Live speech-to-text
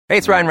Hey,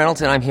 it's Ryan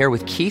Reynolds, and I'm here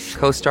with Keith,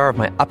 co-star of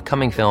my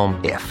upcoming film,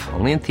 If,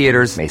 only in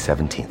theaters May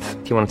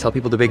 17th. Do you want to tell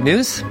people the big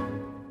news?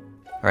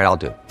 All right, I'll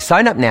do it.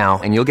 Sign up now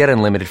and you'll get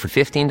unlimited for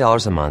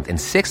 $15 a month and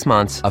 6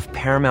 months of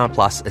Paramount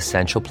Plus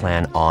Essential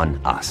Plan on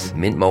us.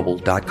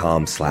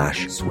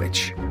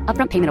 MintMobile.com/switch.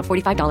 Upfront payment of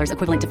 $45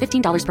 equivalent to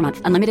 $15 per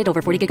month. Unlimited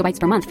over 40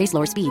 gigabytes per month. Face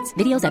lower speeds.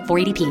 Videos at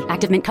 480p.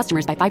 Active Mint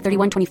customers by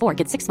 531.24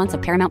 get 6 months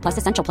of Paramount Plus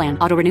Essential Plan.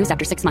 Auto renews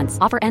after 6 months.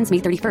 Offer ends May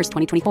 31st,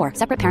 2024.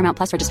 Separate Paramount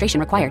Plus registration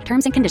required.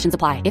 Terms and conditions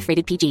apply if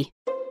rated PG.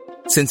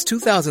 Since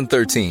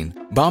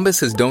 2013,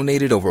 Bombas has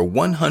donated over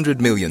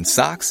 100 million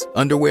socks,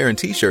 underwear, and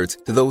T-shirts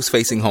to those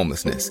facing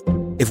homelessness.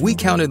 If we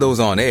counted those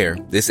on air,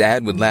 this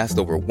ad would last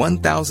over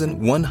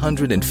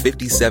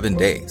 1,157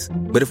 days.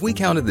 But if we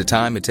counted the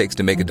time it takes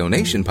to make a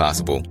donation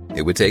possible,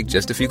 it would take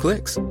just a few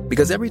clicks.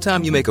 Because every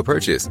time you make a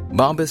purchase,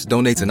 Bombas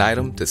donates an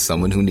item to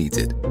someone who needs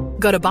it.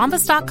 Go to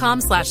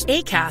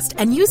bombas.com/ACAST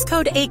and use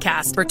code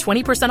ACAST for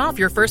 20% off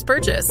your first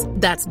purchase.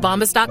 That's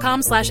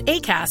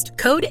bombas.com/ACAST,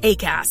 code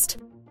ACAST.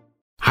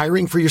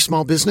 Hiring for your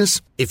small business?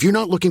 If you're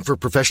not looking for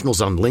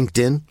professionals on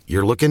LinkedIn,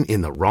 you're looking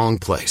in the wrong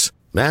place.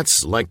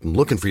 That's like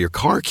looking for your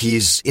car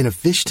keys in a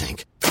fish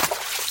tank.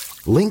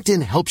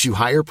 LinkedIn helps you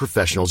hire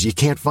professionals you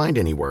can't find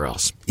anywhere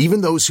else,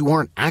 even those who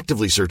aren't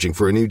actively searching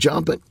for a new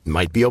job but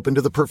might be open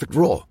to the perfect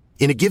role.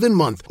 In a given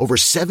month, over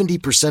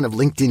 70% of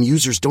LinkedIn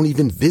users don't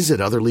even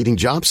visit other leading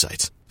job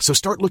sites. So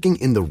start looking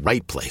in the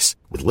right place.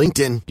 With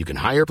LinkedIn, you can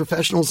hire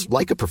professionals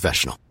like a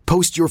professional.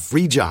 Post your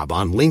free job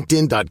on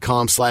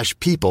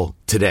linkedin.com/people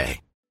today.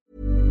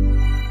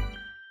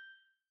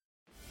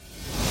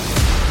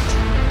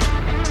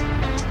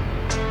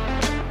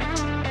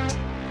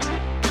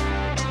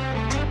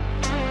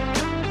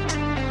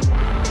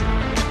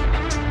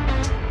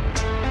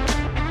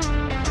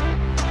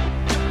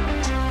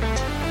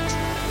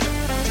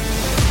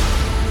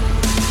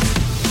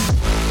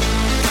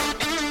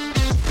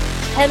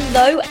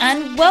 Hello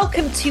and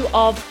welcome to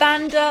our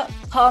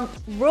Vanderpump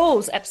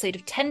Rules episode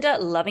of Tender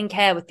Loving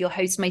Care with your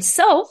host,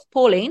 myself,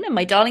 Pauline, and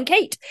my darling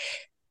Kate.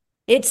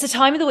 It's the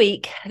time of the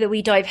week that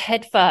we dive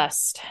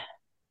headfirst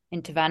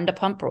into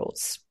Vanderpump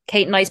Rules.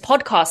 Kate and I's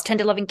podcast,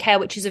 Tender Loving Care,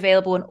 which is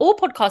available on all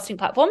podcasting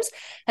platforms,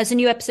 has a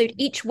new episode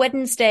each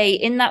Wednesday.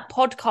 In that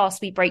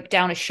podcast, we break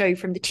down a show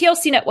from the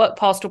TLC network,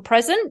 past or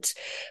present.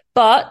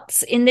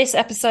 But in this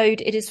episode,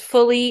 it is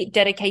fully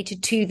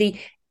dedicated to the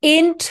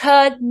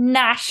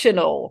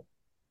international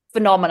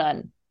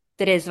phenomenon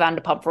that is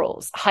Vanderpump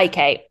Rules. Hi,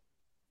 Kate.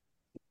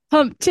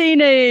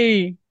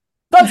 Pumptini.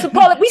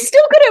 Cosmopolitan. We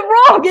still got it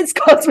wrong. It's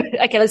cosmic.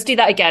 Okay, let's do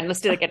that again.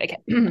 Okay.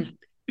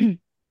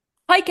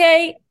 Hi,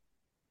 Kate.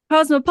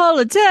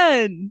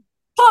 Cosmopolitan.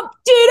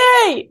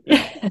 Pumptini.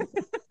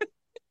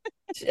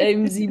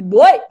 Jamesy,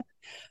 what?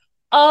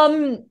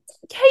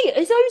 Kate,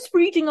 as I was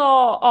reading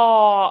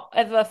our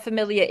ever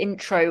familiar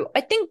intro, I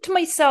think to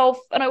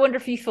myself, and I wonder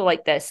if you feel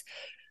like this,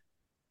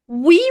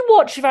 we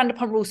watched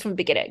Vanderpump Rules from the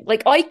beginning.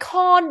 Like,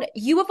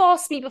 you have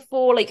asked me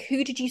before, like,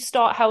 who did you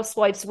start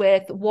Housewives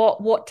with?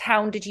 What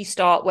town did you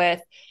start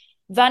with?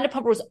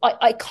 Vanderpump Rules,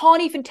 I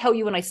can't even tell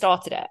you when I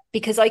started it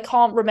because I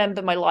can't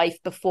remember my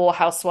life before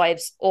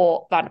Housewives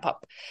or Vanderpump.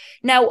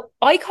 Now,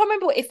 I can't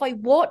remember if I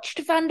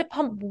watched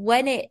Vanderpump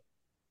when it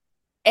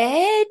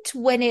aired,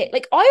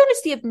 I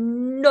honestly have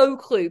no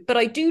clue, but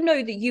I do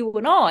know that you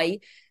and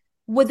I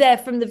were there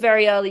from the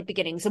very early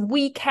beginnings, and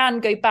we can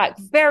go back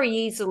very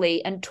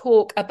easily and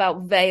talk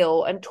about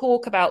Vale and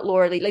talk about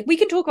Laura Lee. Like, we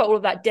can talk about all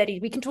of that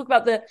Deddy. We can talk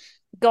about the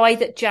guy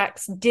that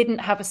Jax didn't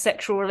have a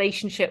sexual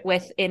relationship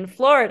with in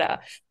Florida.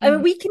 I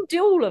mean, we can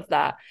do all of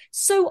that.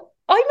 So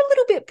I'm a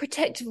little bit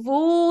protective of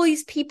all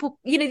these people,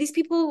 these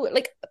people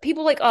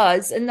like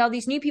us, and now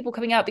these new people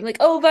coming out being like,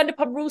 oh,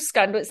 Vanderpump Rules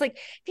scandal. It's like,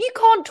 if you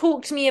can't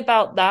talk to me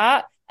about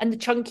that and the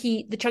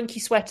chunky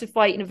sweater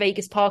fight in a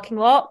Vegas parking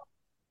lot,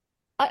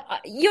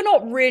 you're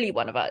not really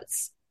one of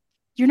us.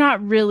 You're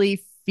not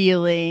really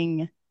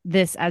feeling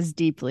this as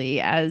deeply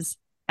as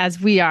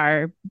we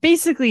are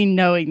basically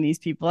knowing these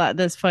people at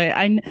this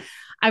point.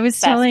 I was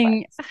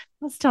telling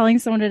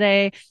someone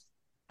today,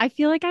 I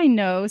feel like I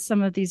know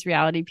some of these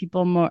reality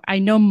people more. I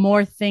know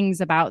more things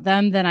about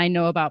them than I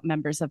know about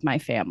members of my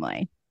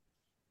family.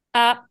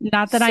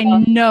 Not that I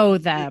know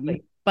them,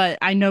 but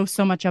I know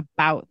so much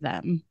about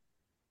them.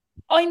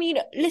 I mean,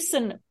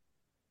 listen,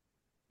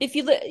 if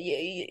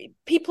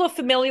people are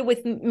familiar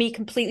with me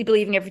completely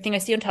believing everything I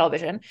see on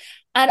television,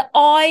 and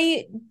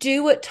I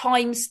do at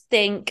times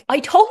think, I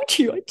told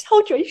you, I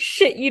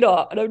shit you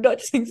not, and I'm not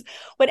just saying,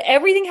 when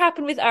everything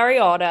happened with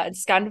Ariana and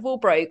Scandal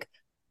broke,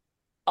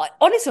 I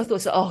honestly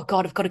thought, oh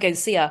God, I've got to go and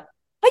see her.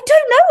 I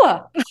don't know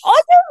her.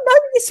 I don't know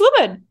this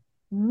woman.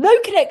 No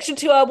connection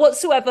to her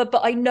whatsoever,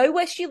 but I know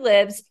where she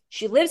lives.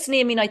 She lives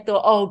near me, and I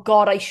thought, oh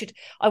God, I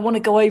want to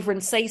go over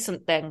and say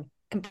something.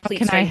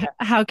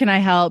 How can I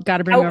help? Got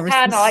to bring over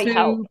some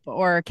soup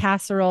or a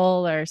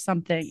casserole or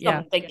something.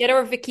 Yeah, get her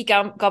a Vicky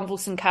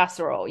Gunvalson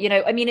casserole.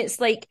 I mean, it's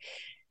like,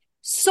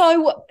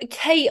 so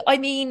Kate. I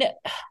mean,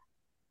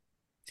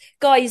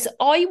 guys,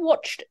 I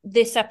watched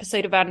this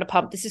episode of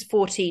Vanderpump. This is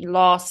 14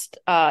 last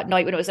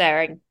night when it was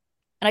airing,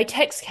 and I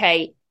text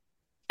Kate,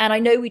 And I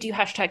know we do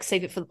hashtag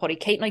save it for the potty.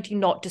 Kate and I do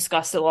not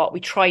discuss a lot. We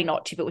try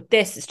not to, but with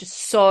this, it's just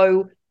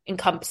so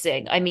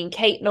encompassing. I mean,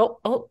 Kate, no,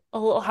 oh, a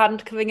little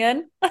hand coming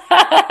in.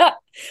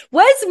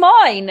 Where's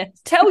mine?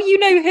 Tell you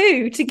know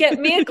who to get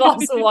me a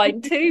glass of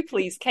wine too,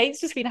 please.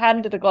 Kate's just been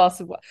handed a glass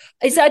of wine.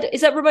 Is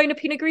that Ramona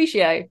Pinot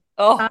Grigio?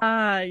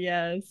 Oh,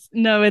 yes.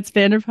 No, it's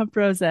Vanderpump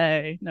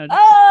Rosé. No.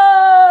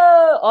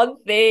 Oh,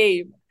 on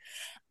theme.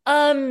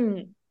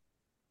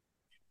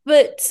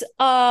 But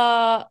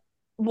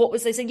what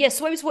was I saying? Yeah,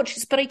 so I was watching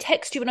this, but I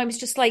texted you and I was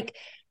just like,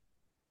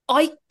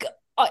 I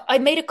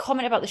made a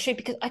comment about the show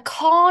because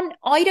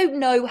I don't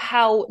know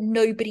how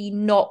nobody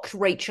knocked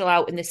Rachel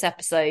out in this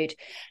episode.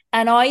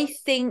 And I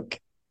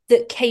think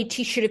that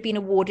Katie should have been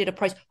awarded a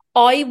prize.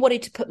 I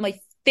wanted to put my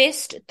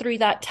fist through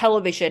that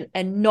television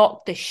and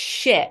knock the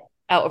shit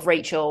out of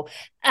Rachel.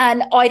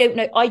 And I don't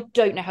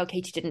know how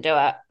Katie didn't do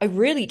it. I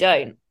really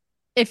don't.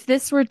 If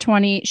this were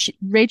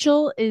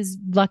Rachel is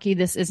lucky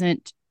this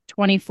isn't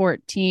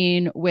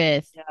 2014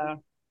 with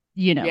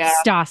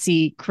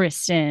Stassi,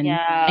 Kristen,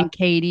 and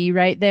Katie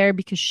right there,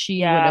 because she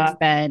would have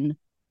been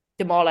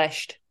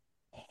demolished.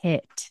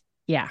 Hit.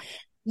 Yeah.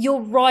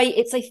 You're right.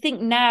 It's, I think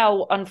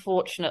now,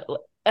 fortunately,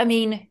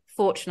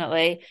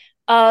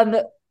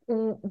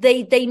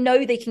 they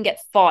know they can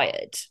get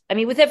fired. I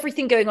mean, with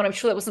everything going on, I'm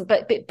sure that wasn't,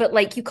 but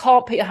like, you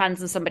can't put your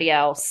hands on somebody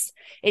else.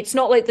 It's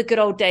not like the good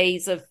old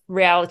days of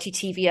reality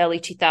TV, early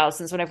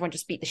 2000s, when everyone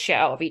just beat the shit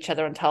out of each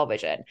other on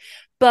television.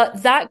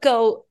 But that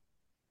girl,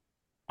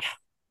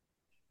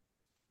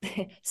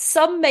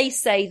 some may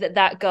say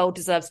that girl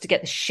deserves to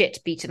get the shit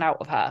beaten out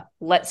of her.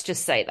 Let's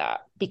just say that.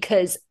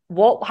 Because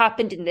what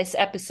happened in this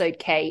episode,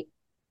 Kate,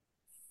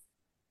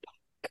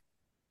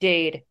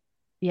 dude.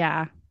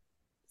 Yeah.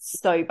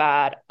 So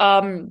bad.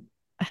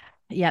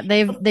 Yeah,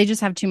 they just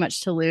have too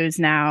much to lose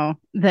now.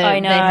 I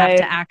know. They have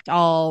to act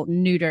all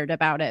neutered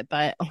about it,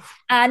 but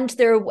and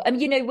there,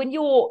 when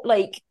you're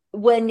like,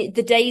 when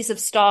the days of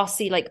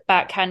Stassi like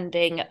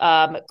backhanding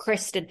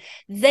Kristen,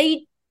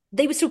 they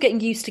were still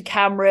getting used to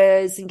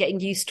cameras and getting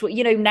used to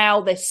it.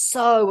 Now they're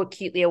so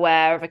acutely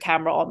aware of a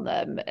camera on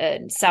them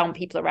and sound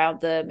people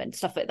around them and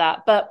stuff like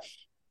that. But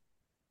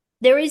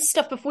there is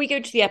stuff, before we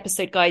go to the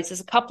episode, guys, there's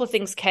a couple of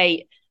things,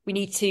 Kate, we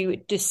need to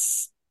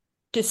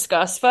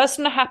discuss. First,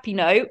 on a happy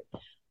note,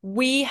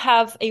 we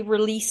have a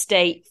release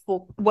date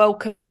for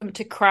Welcome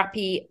to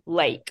Crappy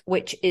Lake,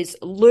 which is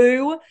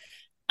Lou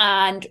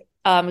and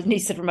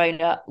Nisa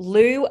Ramona,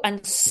 Lou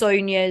and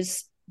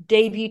Sonia's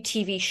debut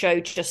TV show,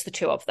 just the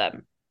two of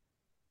them.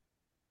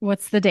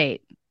 What's the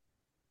date?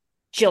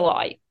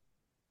 July.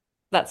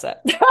 That's it.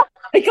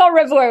 I can't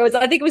remember where it was.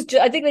 I think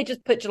they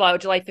just put July or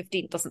July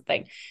 15th or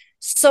something.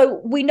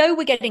 So we know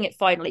we're getting it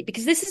finally,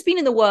 because this has been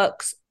in the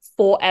works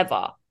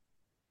forever.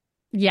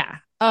 Yeah.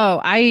 Oh,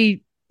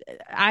 I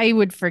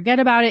would forget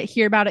about it,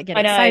 hear about it, get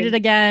excited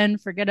again,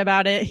 forget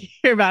about it,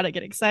 hear about it,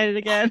 get excited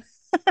again.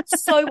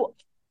 So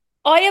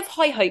I have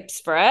high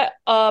hopes for it.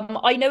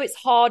 I know it's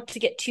hard to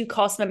get two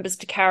cast members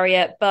to carry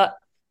it, but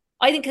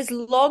I think as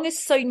long as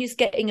Sonia's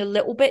getting a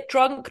little bit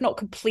drunk, not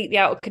completely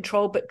out of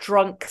control, but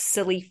drunk,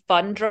 silly,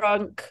 fun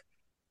drunk,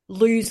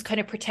 Lou's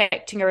kind of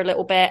protecting her a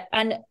little bit.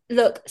 And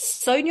look,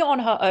 Sonia on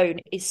her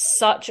own is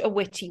such a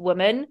witty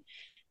woman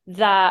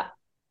that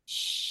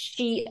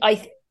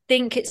I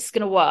think it's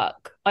going to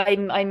work.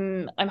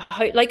 I'm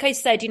like I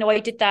said, I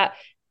did that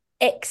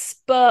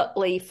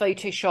expertly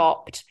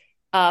photoshopped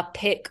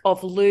pic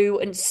of Lou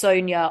and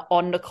Sonia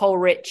on Nicole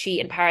Richie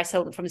and Paris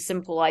Hilton from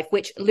Simple Life,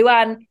 which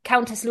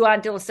Countess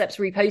Luann de Lesseps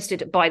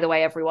reposted, by the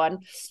way, everyone.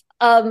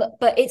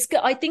 But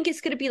I think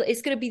it's going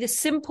to be the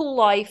simple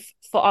life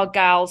for our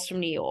gals from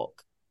New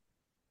York.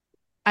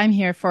 I'm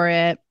here for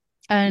it.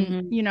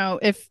 And,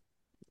 if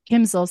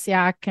Kim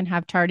Zolciak can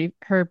have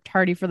her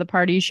Tardy for the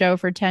Party show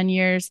for 10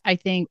 years, I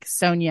think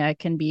Sonia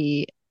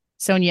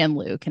and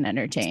Lou can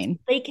entertain.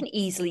 They can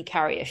easily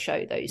carry a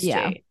show, those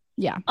two.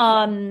 Yeah.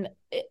 On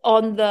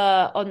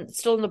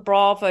the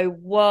Bravo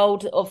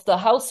world of the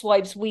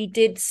Housewives,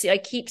 I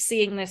keep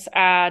seeing this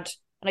ad,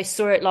 and I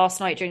saw it last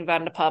night during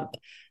Vanderpump,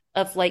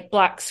 of like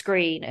black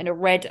screen and a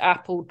red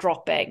apple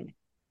dropping,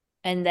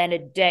 and then a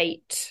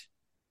date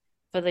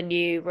for the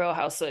new Real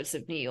Housewives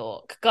of New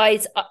York.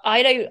 Guys,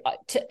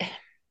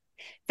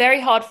 very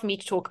hard for me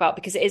to talk about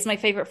because it is my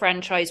favorite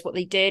franchise. What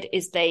they did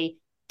is they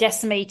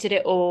decimated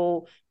it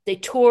all. They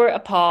tore it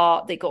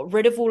apart. They got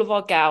rid of all of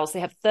our gals.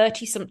 They have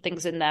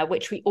 30-somethings in there,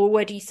 which we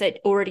already said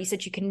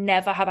you can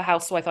never have a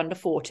housewife under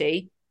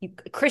 40.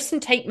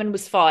 Kristen Tateman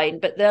was fine,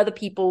 but the other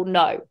people,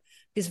 no.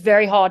 It's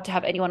very hard to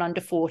have anyone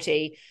under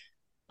 40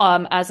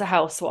 as a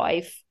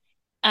housewife,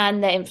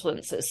 and they're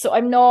influencers. So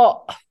I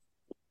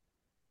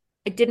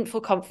didn't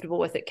feel comfortable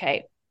with it,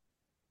 Kate.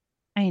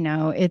 I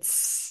know.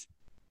 It's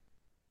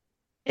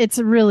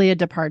really a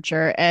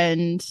departure,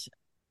 and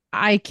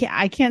I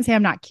can't say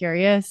I'm not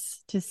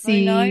curious to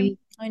see.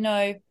 I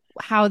know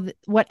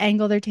what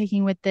angle they're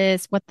taking with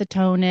this, what the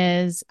tone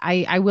is.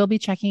 I will be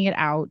checking it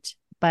out,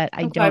 but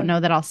I don't know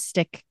that I'll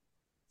stick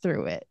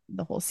through it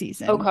the whole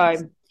season. Okay.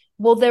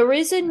 Well, there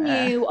is a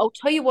new, I'll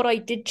tell you what I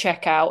did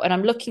check out, and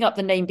I'm looking up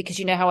the name because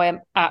you know how I am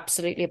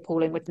absolutely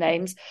appalling with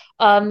names.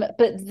 But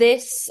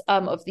this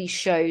of these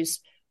shows,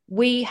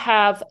 we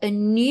have a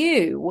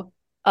new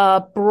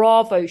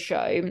Bravo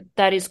show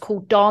that is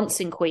called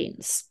Dancing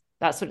Queens.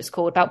 That's what it's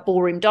called, about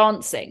ballroom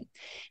dancing.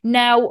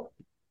 Now,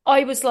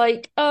 I was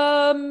like,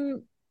 okay.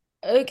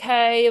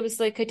 I was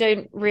like, I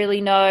don't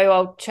really know.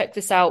 I'll check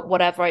this out,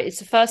 whatever. It's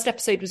the first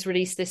episode was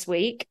released this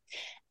week.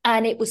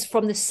 And it was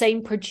from the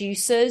same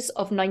producers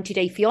of 90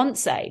 Day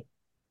Fiancé.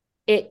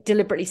 It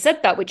deliberately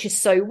said that, which is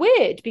so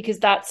weird because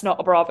that's not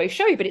a Bravo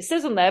show, but it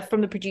says on there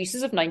from the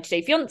producers of 90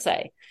 Day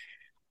Fiancé.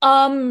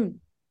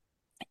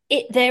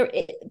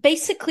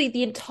 Basically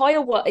the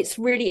entire world, it's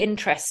really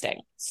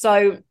interesting.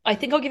 So I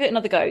think I'll give it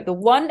another go. The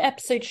one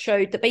episode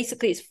showed that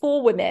basically it's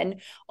 4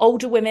 women,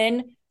 older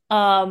women,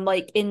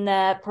 like in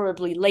their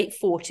probably late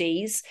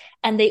 40s,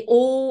 and they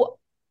all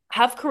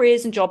have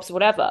careers and jobs or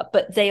whatever,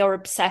 but they are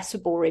obsessed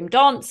with ballroom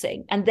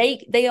dancing, and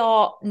they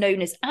are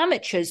known as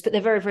amateurs, but they're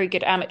very, very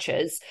good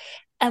amateurs.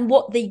 And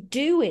what they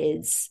do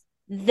is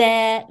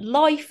their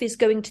life is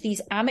going to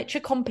these amateur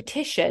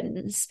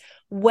competitions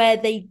where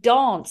they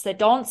dance. Their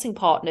dancing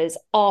partners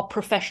are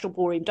professional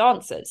ballroom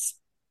dancers,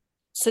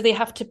 so they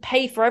have to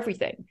pay for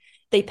everything.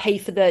 They pay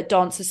for the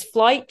dancers'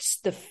 flights,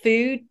 the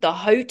food, the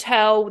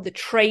hotel, the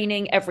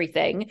training,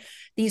 everything.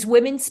 These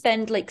women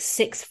spend like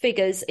 6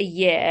 figures a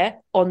year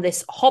on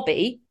this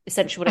hobby,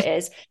 essentially what it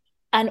is.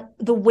 And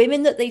the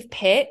women that they've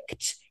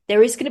picked,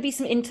 there is going to be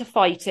some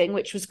interfighting,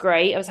 which was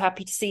great. I was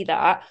happy to see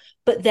that.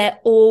 But they're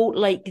all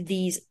like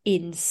these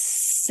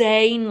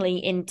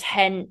insanely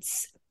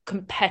intense,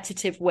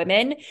 competitive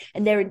women,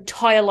 and their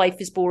entire life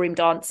is ballroom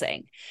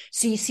dancing.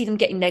 So you see them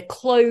getting their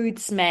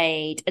clothes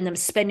made and them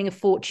spending a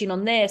fortune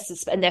on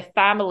this, and their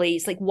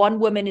families. Like one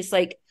woman is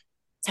like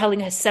telling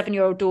her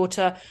 7-year-old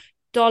daughter,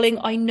 darling,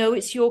 I know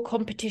it's your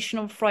competition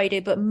on Friday,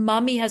 but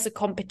mummy has a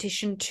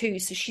competition too,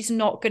 so she's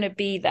not going to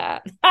be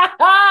there.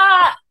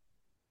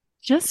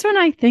 Just when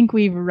I think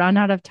we've run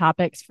out of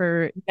topics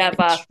for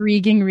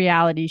intriguing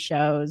reality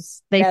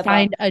shows, they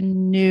find a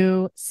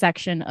new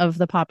section of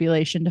the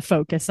population to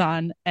focus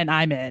on, and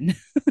I'm in.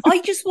 I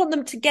just want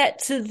them to get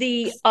to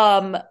the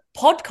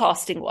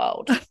podcasting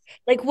world.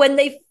 Like when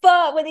they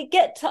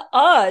get to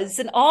us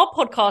and our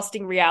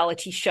podcasting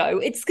reality show,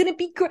 it's going to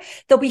be great.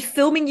 They'll be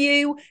filming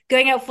you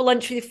going out for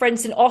lunch with your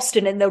friends in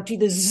Austin, and they'll do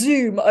the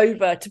Zoom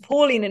over to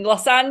Pauline in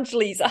Los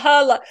Angeles. It's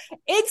going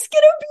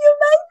to be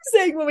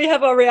amazing when we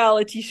have our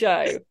reality show.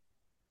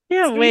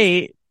 Yeah,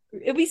 wait.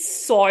 It'll be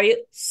so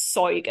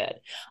good.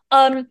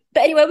 But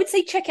anyway, I would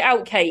say check it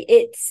out, Kate.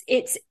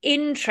 It's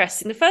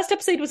interesting. The first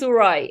episode was all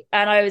right,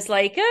 and I was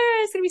like,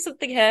 there's gonna be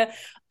something here.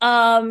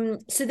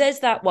 So there's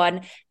that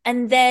one.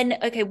 And then,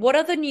 okay, what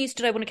other news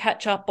did I want to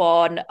catch up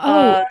on?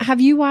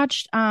 Have you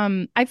watched?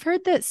 I've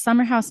heard that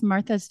Summer House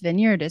Martha's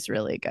Vineyard is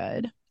really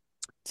good,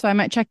 so I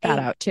might check that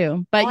out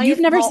too. But you've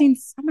never seen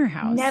Summer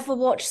House? Never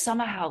watched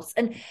Summer House,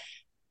 and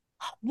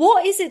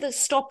what is it that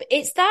stops?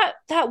 It's that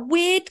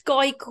weird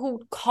guy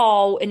called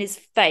Carl in his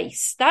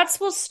face. That's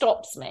what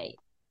stops me.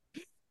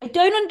 I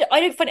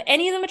don't find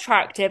any of them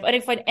attractive. I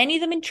don't find any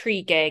of them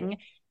intriguing.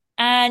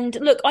 And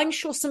look, I'm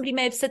sure somebody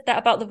may have said that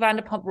about the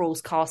Vanderpump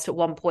Rules cast at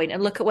one point,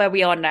 and look at where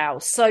we are now.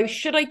 So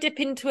should I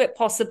dip into it?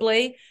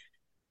 Possibly.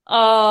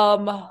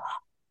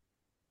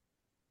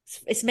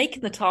 It's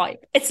making the time.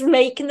 It's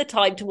making the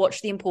time to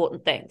watch the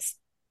important things.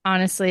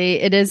 Honestly,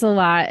 it is a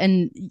lot,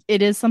 and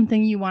it is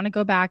something you want to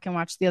go back and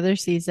watch the other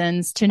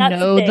seasons to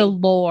know the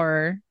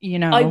lore, you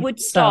know. I would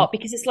start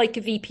because it's like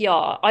a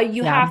VPR.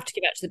 You have to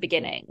get back to the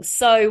beginning.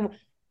 So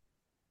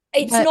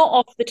it's not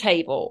off the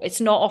table. It's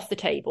not off the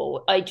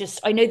table. I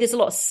know there's a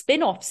lot of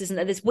spin-offs, isn't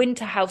there? There's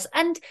Winter House,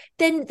 and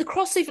then the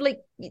crossover, like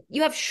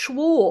you have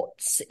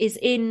Schwartz is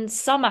in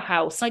Summer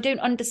House. I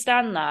don't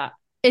understand that.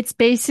 It's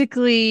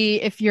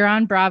basically if you're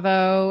on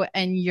Bravo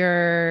and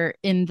you're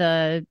in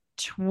the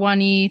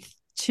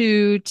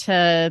 22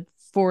 to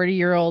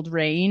 40-year-old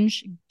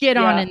range, get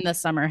on in the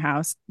Summer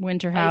House,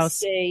 Winter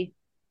House,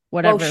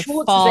 whatever. Well,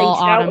 Schwartz fall, is aged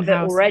autumn out of it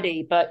house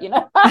already, but you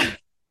know,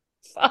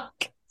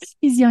 fuck.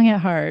 He's young at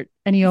heart,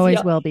 and he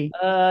always will be.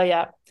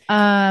 Yeah.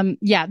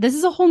 This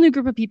is a whole new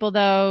group of people,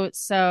 though.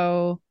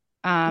 So,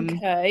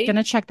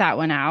 gonna check that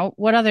one out.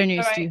 What other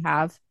news do you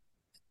have?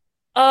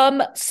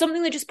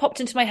 Something that just popped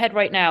into my head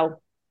right now.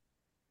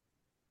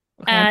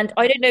 Okay. And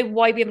I don't know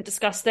why we haven't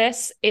discussed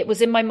this. It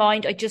was in my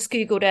mind. I just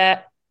Googled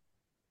it.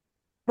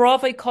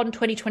 BravoCon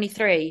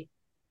 2023.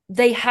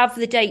 They have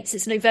the dates.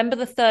 It's November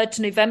the 3rd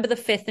to November the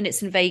 5th, and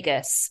it's in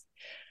Vegas.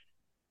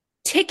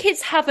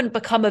 Tickets haven't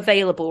become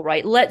available,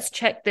 right? Let's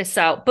check this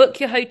out. Book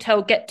your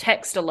hotel, get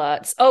text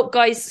alerts. Oh,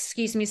 guys,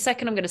 excuse me a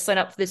second. I'm going to sign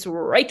up for this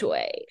right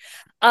away.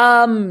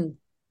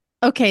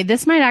 Okay,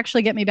 this might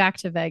actually get me back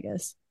to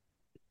Vegas.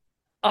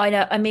 I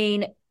know. I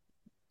mean,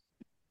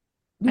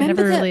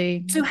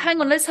 so hang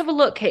on, let's have a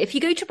look here. If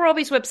you go to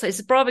Bravo's website,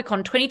 it's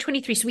BravoCon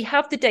 2023. So we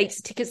have the dates.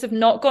 The tickets have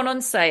not gone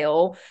on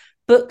sale.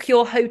 Book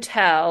your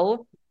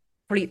hotel.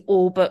 Probably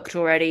all booked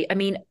already. I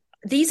mean,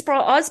 us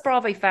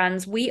Bravo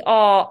fans, we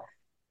are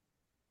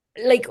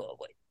like,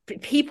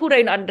 people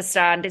don't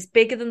understand. It's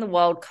bigger than the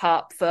World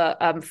Cup for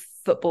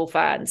football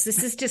fans.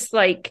 This is just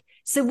like,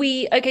 so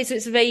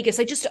it's Vegas.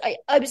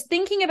 I was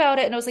thinking about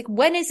it and I was like,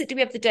 when is it? Do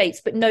we have the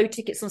dates? But no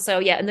tickets on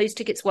sale yet. And those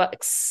tickets were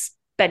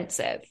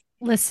expensive.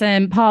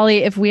 Listen,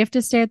 Polly, if we have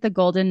to stay at the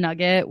Golden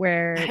Nugget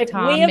where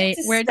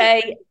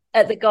stay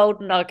at the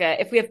Golden Nugget,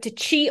 if we have to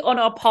cheat on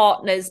our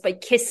partners by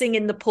kissing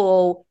in the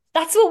pool,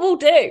 that's what we'll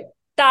do.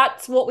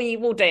 That's what we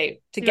will do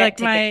to get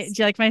tickets.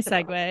 Do you like my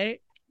segue?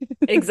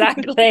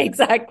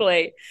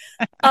 Exactly.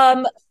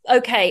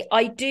 Okay,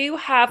 I do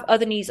have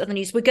other news.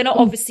 We're going to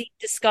obviously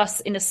discuss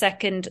in a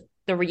second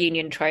the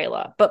reunion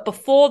trailer, but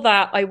before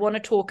that, I want to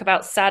talk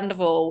about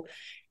Sandoval.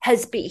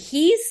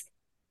 He's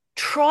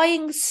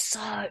trying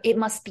so it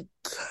must be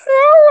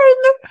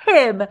killing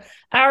him.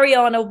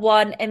 Ariana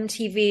won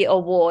MTV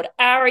award.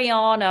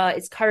 Ariana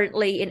is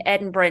currently in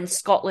Edinburgh in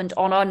Scotland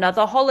on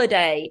another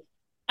holiday.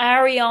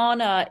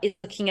 Ariana is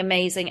looking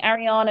amazing.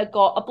 Ariana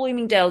got a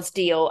Bloomingdale's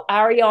deal.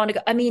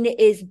 It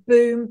is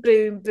boom,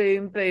 boom,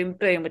 boom, boom,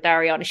 boom with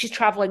Ariana. She's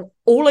traveling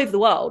all over the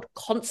world,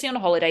 constantly on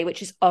a holiday,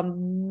 which is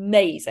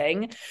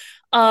amazing.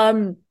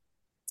 But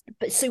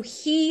so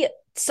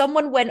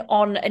someone went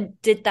on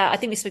and did that. I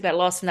think we spoke about it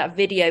last time, that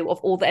video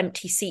of all the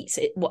empty seats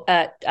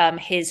at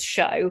his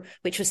show,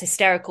 which was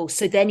hysterical.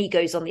 So then he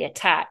goes on the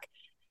attack,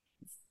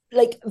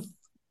 like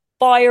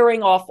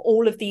firing off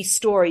all of these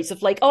stories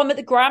of like, oh, I'm at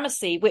the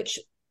Gramercy, which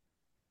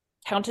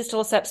Countess de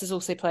Lesseps has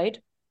also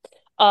played.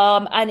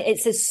 And it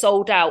says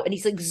sold out, and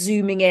he's like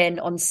zooming in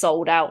on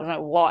sold out and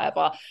like,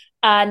 whatever.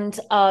 And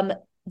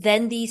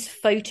then these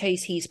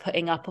photos he's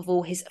putting up of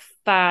all his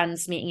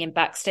fans meeting him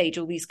backstage,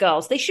 all these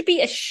girls, they should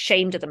be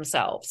ashamed of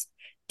themselves.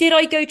 Did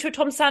I go to a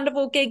Tom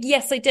Sandoval gig?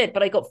 Yes, I did,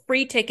 but I got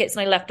free tickets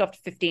and I left after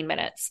 15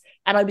 minutes.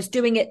 And I was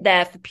doing it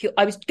there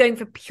I was going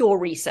for pure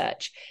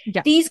research.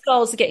 Yeah. These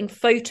girls are getting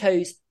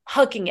photos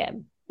hugging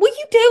him. What are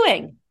you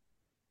doing?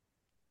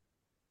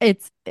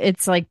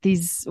 It's like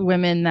these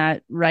women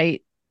that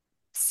write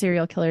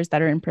serial killers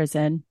that are in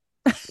prison.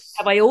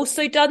 Have I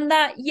also done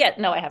that yet?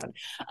 No, I haven't.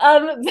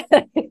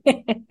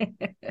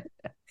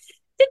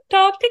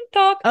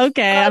 TikTok.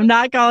 Okay, I'm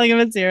not calling him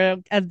as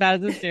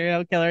bad as a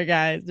serial killer,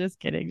 guys. Just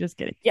kidding.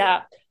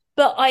 Yeah,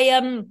 but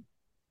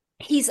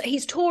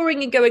he's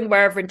touring and going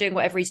wherever and doing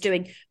whatever he's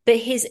doing. But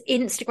his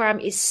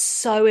Instagram is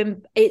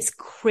it's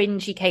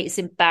cringy, Kate. It's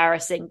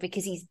embarrassing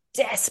because he's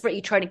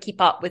desperately trying to keep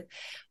up with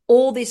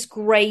all this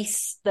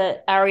grace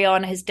that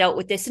Ariana has dealt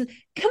with this. And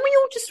can we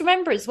all just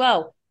remember as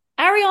well,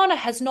 Ariana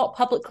has not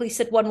publicly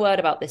said one word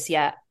about this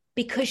yet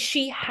because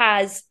she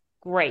has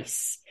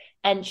grace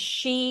and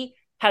she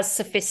has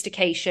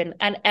sophistication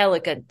and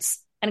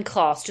elegance and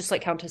class, just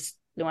like Countess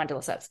Luann de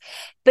Lesseps.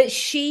 But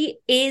she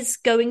is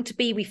going to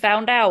be, we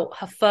found out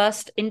her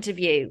first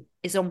interview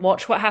is on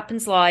Watch What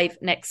Happens Live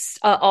next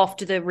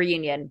after the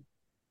reunion.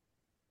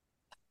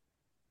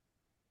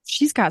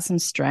 She's got some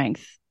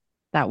strength,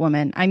 that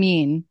woman. I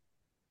mean,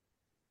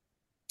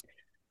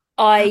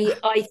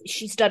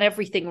 she's done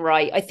everything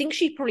right. I think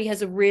she probably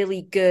has a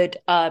really good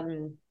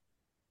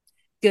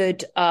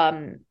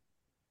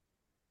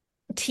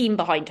team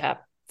behind her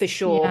for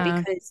sure,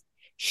 because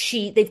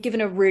they've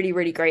given her really,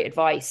 really great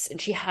advice and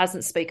she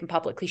hasn't spoken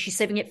publicly. She's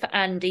saving it for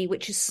Andy,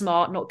 which is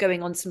smart, not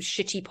going on some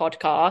shitty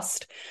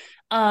podcast.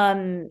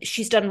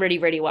 She's done really,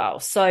 really well.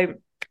 So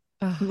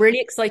I'm really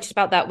excited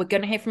about that. We're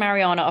going to hear from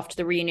Ariana after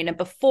the reunion. And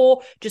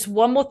before, just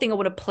one more thing I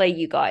want to play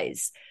you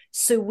guys.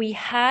 So we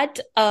had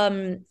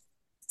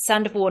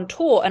Sandoval on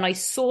tour and I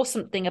saw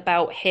something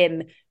about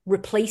him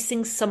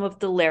replacing some of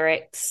the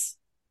lyrics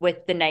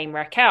with the name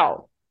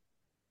Raquel.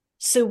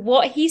 So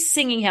what he's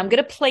singing here, I'm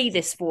going to play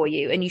this for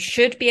you and you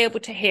should be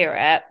able to hear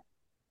it.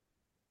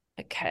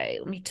 Okay,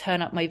 let me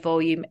turn up my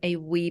volume a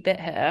wee bit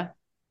here.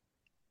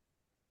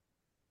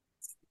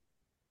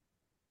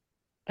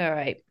 All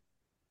right.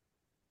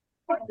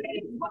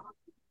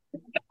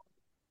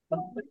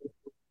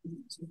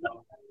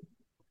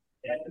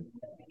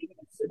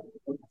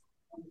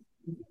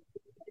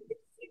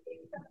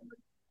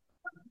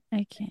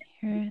 I can't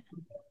hear it.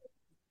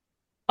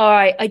 All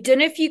right, I don't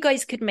know if you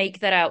guys could make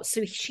that out.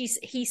 So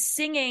he's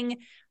singing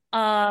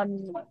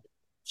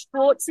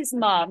Schwartz's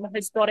mum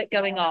has got it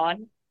going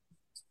on.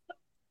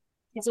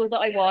 Is all that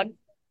I want.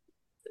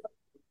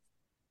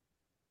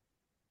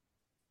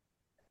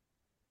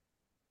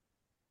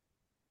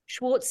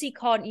 Schwartzy,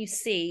 can't you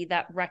see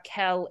that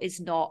Raquel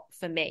is not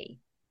for me?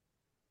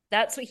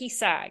 That's what he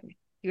sang.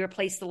 He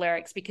replaced the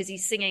lyrics because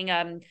he's singing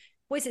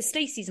what is it,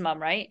 Stacey's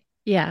mum, right?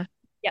 Yeah.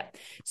 Yeah.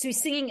 So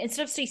he's singing,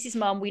 instead of Stacey's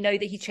mum, we know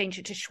that he changed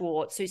it to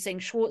Schwartz. So he's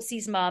saying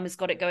Schwartzy's mum has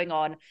got it going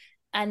on.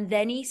 And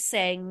then he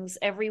sings,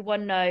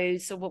 everyone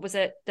knows, so what was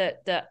it,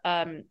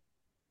 that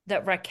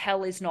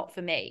Raquel is not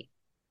for me.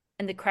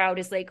 And the crowd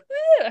is like,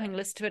 woo, and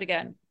listen to it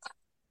again.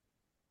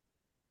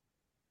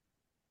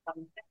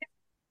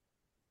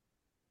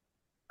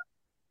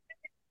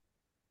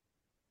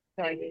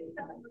 Sorry.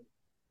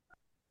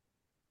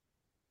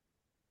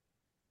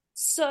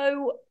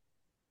 So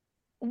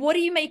what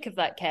do you make of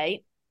that,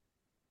 Kate?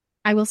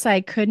 I will say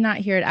I could not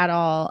hear it at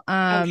all.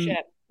 Oh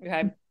shit.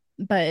 Okay.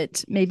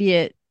 But maybe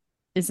it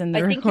is in the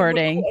I think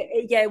recording.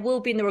 it will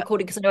be in the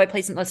recording because I know I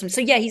played something last time.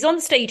 So yeah, he's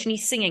on stage and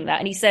he's singing that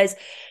and he says,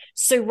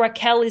 "So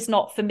Raquel is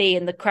not for me,"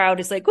 and the crowd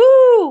is like,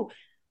 "Woo!"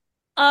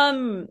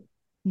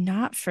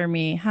 Not for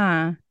me,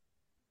 huh?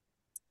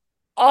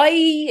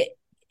 I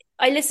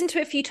listened to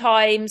it a few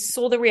times,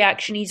 saw the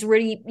reaction. He's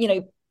really,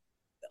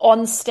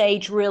 on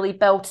stage, really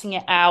belting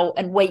it out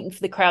and waiting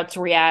for the crowd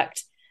to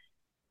react.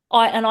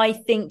 I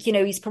think,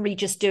 he's probably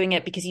just doing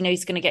it because he knows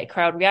he's going to get a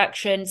crowd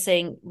reaction,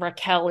 saying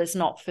Raquel is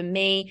not for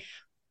me.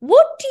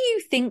 What do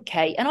you think,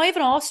 Kate? And I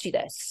haven't asked you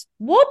this.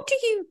 What do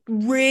you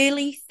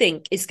really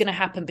think is going to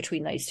happen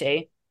between those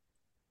two?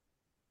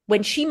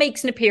 When she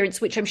makes an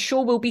appearance, which I'm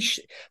sure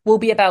will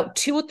be about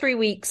 2 or 3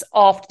 weeks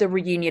after the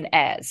reunion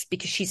airs,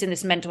 because she's in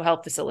this mental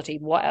health facility,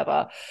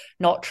 whatever,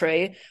 not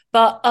true.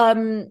 But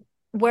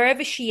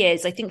wherever she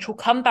is, I think she'll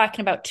come back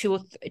in about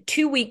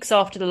 2 weeks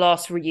after the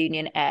last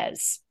reunion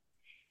airs.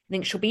 I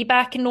think she'll be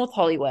back in North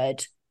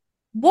Hollywood.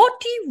 What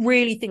do you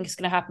really think is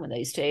going to happen with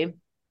those two?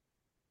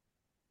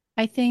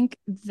 I think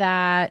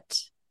that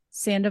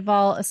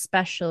Sandoval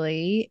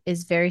especially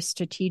is very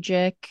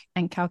strategic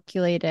and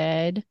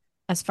calculated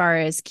as far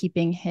as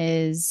keeping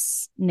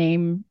his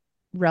name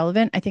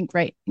relevant. I think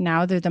right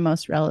now they're the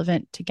most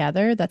relevant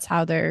together. That's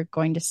how they're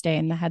going to stay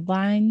in the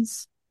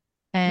headlines.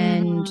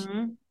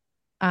 And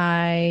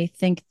I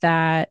think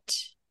that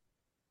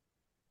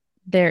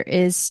there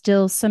is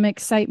still some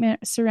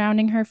excitement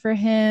surrounding her for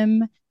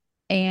him.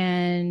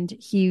 And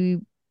he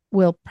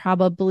will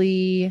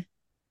probably,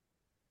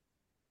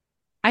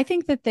 I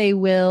think that they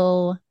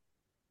will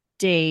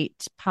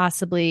date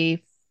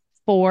possibly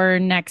for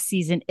next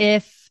season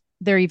if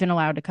they're even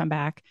allowed to come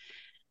back.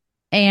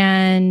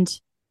 And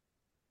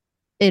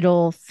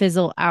it'll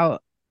fizzle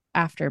out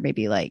after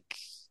maybe like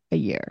a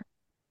year.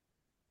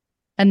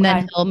 And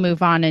then he'll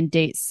move on and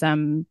date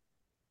some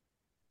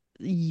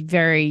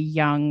very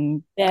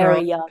young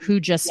girl who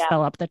just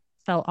fell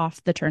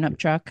off the turnip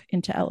truck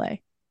into LA.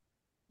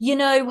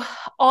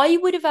 I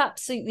would have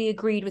absolutely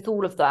agreed with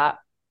all of that.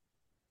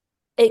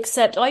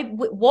 Except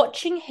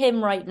watching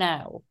him right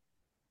now,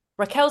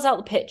 Raquel's out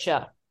the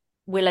picture,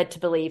 we're led to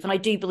believe. And I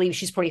do believe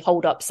she's probably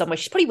holed up somewhere.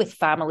 She's probably with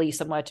family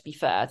somewhere, to be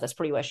fair. That's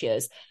probably where she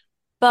is.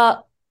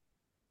 But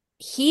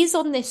he's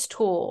on this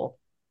tour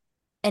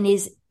and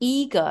his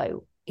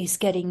ego is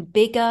getting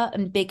bigger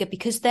and bigger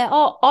because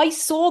I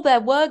saw there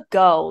were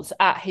girls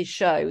at his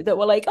show that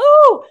were like,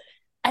 oh,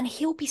 and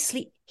he will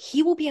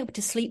be able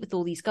to sleep with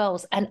all these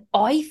girls. And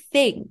I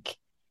think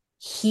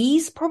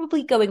he's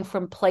probably going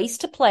from place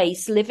to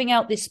place, living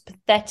out this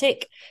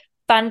pathetic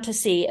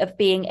fantasy of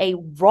being a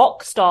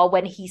rock star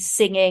when he's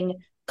singing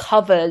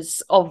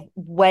covers of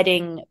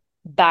wedding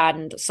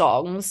band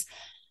songs.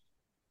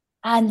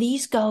 And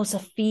these girls are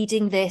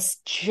feeding this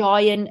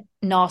giant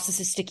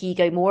narcissistic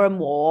ego more and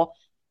more.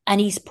 And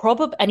he's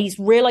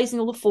realizing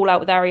all the fallout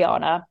with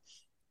Ariana.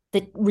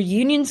 The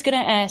reunion's going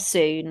to air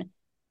soon.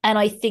 And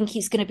I think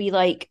he's going to be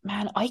like,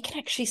 man, I can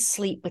actually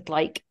sleep with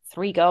like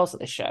 3 girls at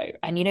the show.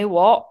 And you know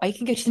what? I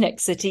can go to the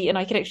next city and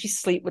I can actually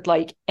sleep with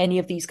like any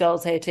of these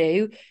girls here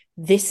too.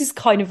 This is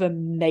kind of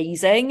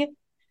amazing.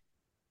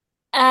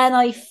 And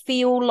I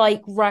feel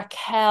like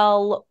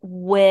Raquel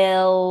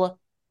will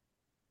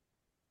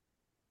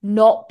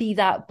not be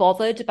that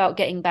bothered about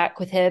getting back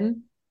with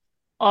him.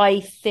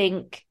 I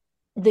think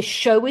the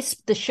show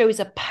is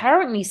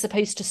apparently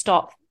supposed to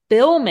start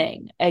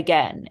filming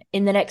again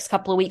in the next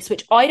couple of weeks,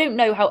 which I don't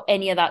know how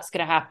any of that's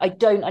going to happen. I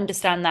don't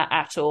understand that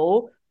at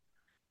all.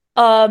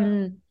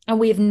 And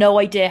we have no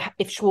idea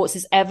if Schwartz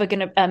is ever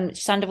going to,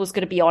 Sandoval's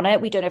going to be on it.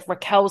 We don't know if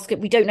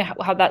we don't know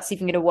how that's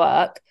even going to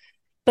work,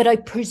 but I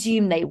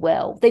presume they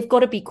will. They've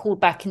got to be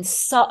called back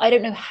I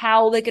don't know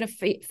how they're going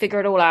to figure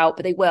it all out,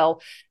 but they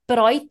will. But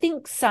I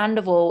think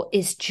Sandoval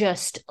is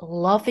just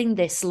loving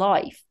this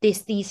life,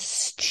 these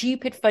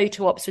stupid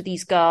photo ops with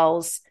these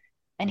girls,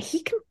 and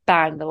he can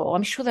bang them all.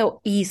 I'm sure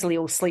they'll easily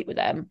all sleep with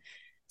them.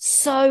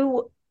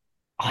 So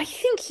I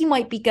think he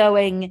might be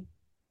going,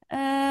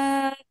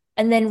 and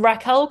then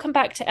Raquel will come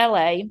back to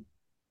LA.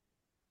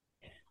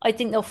 I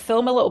think they'll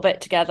film a little bit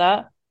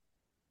together.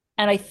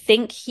 And I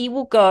think he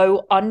will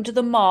go under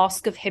the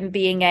mask of him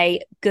being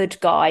a good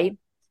guy.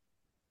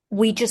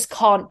 We just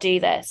can't do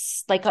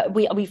this. Like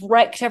we've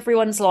wrecked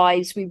everyone's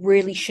lives. We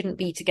really shouldn't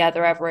be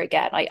together ever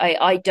again.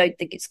 I don't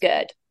think it's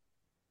good.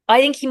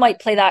 I think he might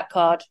play that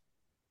card.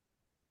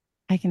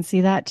 I can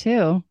see that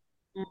too.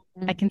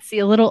 Mm-hmm. I can see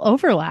a little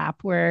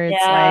overlap where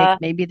it's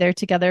like maybe they're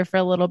together for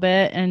a little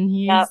bit and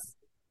he's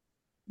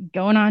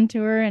going on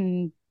to her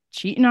and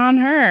cheating on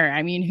her.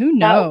 I mean, who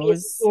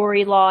knows?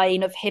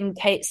 Storyline of him,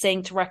 Kate,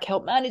 saying to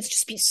Raquel, man, it's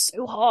just been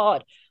so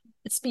hard.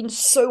 It's been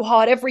so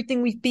hard,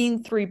 everything we've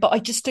been through, but I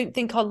just don't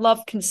think our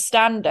love can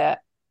stand it.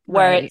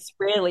 Where it's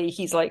really,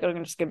 he's like,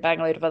 I'm just going to bang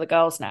a load of other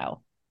girls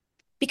now.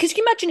 Because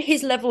you imagine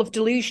his level of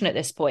delusion at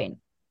this point.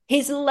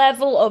 His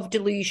level of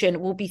delusion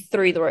will be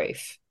through the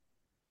roof.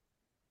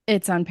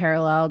 It's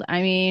unparalleled.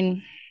 I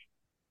mean,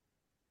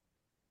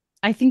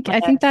 I think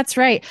that's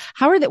right.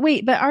 But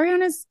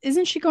Ariana's,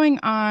 isn't she going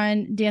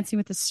on Dancing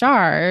with the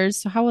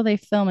Stars? So how will they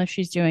film if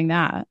she's doing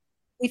that?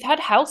 we've had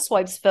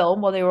Housewives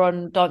film while they were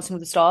on Dancing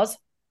with the Stars.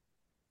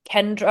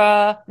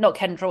 Not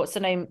Kendra, what's the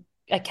name?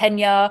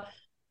 Kenya.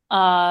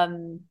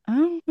 Oh,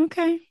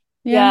 okay.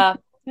 Yeah,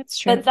 that's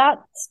true. but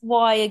that's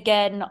why,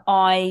 again,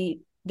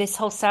 this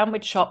whole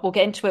sandwich shop, we'll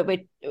get into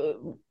it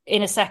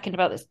in a second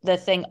about the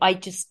thing. I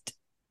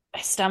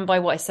stand by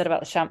what I said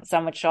about the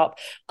sandwich shop.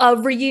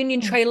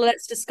 Reunion trailer,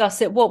 let's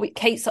discuss it.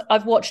 Kate,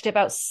 I've watched it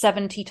about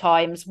 70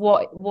 times.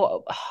 What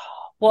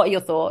are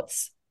your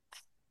thoughts?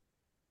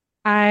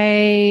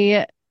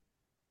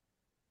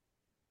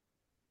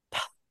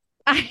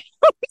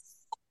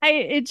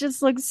 It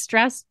just looks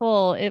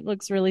stressful. It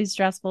looks really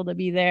stressful to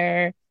be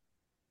there.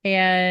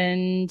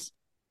 And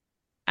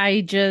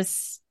I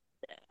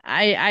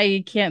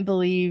can't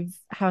believe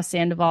how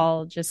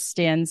Sandoval just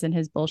stands in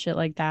his bullshit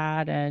like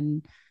that.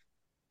 And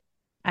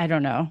I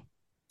don't know.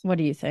 What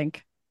do you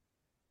think?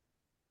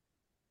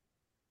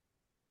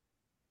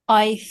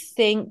 I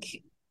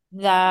think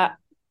that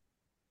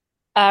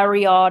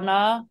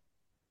Ariana,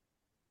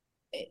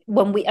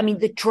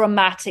 the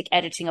dramatic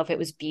editing of it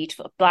was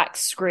beautiful. Black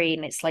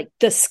screen, it's like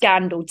the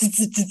scandal, like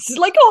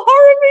a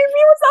horror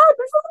movie was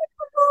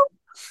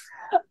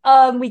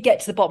happening. We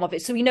get to the bottom of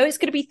it, so we know it's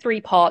going to be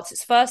 3 parts.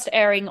 It's first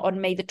airing on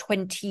May the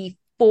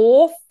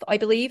 24th, I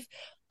believe.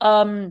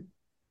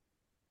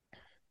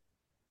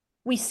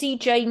 We see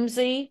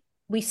Jamesy.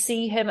 We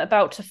see him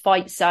about to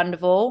fight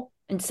Sandoval,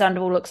 and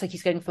Sandoval looks like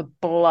he's going for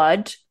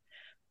blood.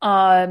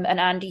 And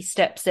Andy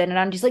steps in, and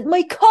Andy's like,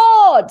 "My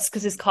cards,"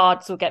 because his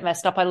cards will get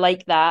messed up. I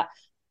like that.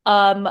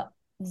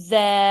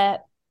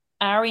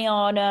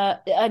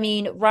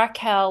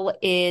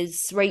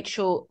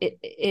 Rachel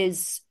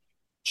is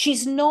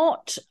she's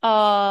not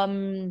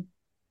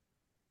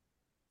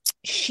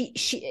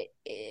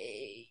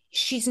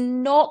she's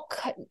not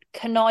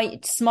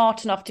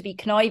smart enough to be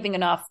conniving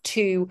enough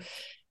to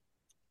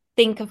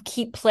think of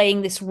keep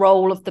playing this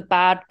role of the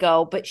bad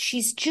girl, but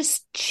she's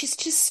just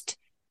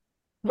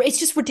it's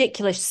just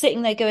ridiculous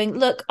sitting there going,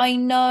 look, I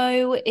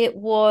know it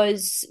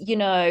was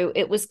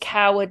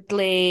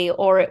cowardly,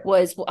 or it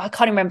was, I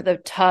can't remember the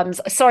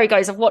terms. Sorry,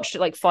 guys, I've watched it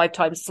like 5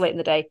 times. It's late in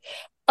the day.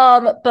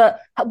 But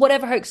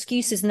whatever her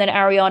excuse is, and then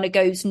Ariana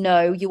goes,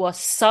 no, you are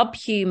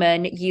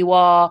subhuman. You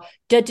are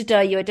you are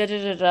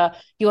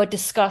you are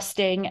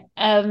disgusting.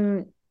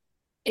 I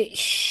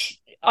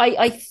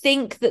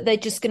think that they're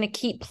just going to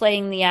keep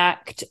playing the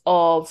act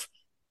of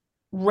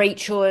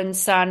Rachel and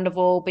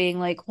Sandoval being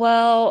like,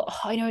 well,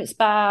 I know it's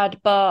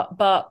bad, but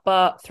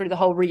through the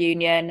whole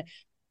reunion.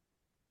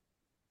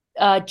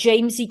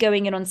 Jamesy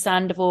going in on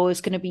Sandoval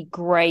is going to be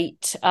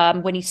great.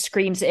 When he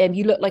screams at him,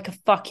 you look like a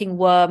fucking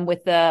worm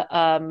with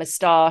a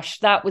moustache.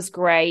 That was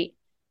great.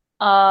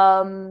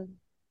 It's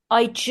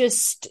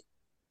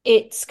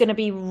going to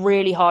be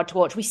really hard to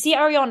watch. We see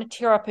Ariana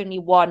tear up only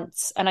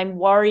once, and I'm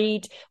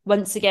worried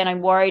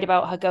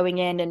about her going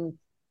in, and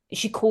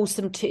she calls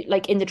them to,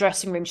 like, in the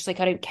dressing room, she's like,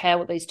 I don't care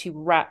what those 2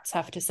 rats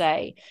have to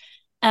say.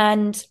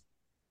 And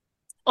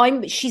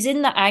she's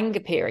in that anger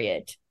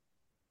period.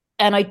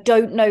 And I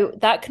don't know,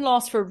 that can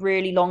last for a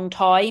really long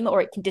time, or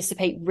it can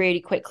dissipate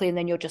really quickly, and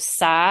then you're just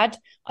sad.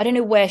 I don't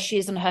know where she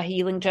is on her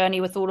healing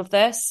journey with all of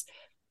this,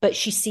 but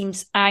she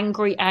seems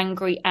angry at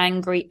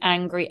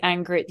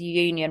the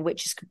union,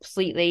 which is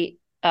completely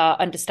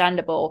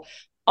understandable.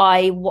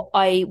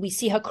 We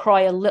see her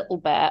cry a little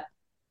bit.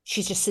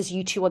 She just says,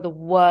 you 2 are the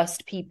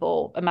worst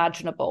people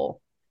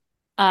imaginable.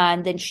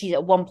 And then she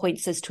at one point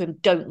says to him,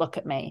 don't look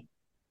at me.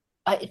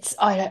 It's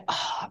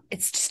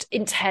just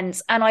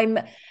intense.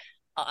 And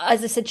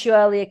as I said to you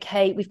earlier,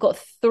 Kate, we've got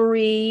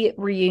 3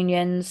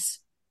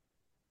 reunions.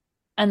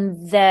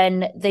 And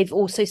then they've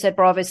also said,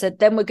 Bravo said,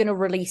 then we're going to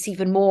release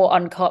even more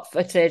uncut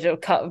footage or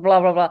cut,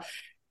 blah, blah, blah.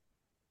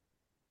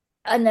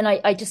 And then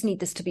I just need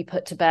this to be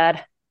put to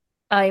bed.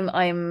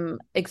 I'm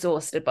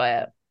exhausted by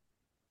it.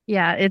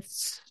 Yeah,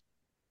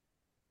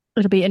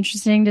 it'll be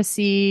interesting to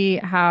see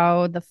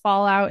how the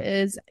fallout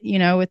is,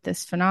 with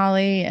this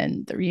finale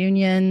and the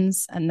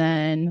reunions. And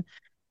then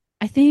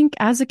I think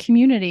as a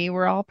community,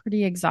 we're all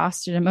pretty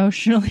exhausted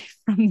emotionally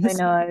from this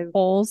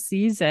whole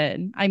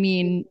season. I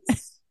mean,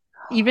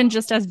 even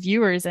just as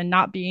viewers and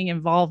not being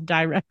involved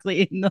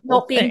directly in the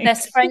not being thing.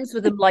 Best friends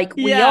with them like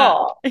we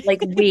are.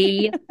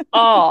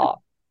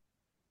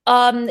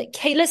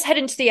 Kate, let's head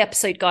into the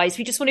episode, guys.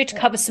 We just wanted to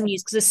cover some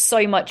news because there's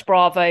so much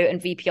Bravo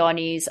and VPR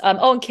news.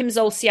 And Kim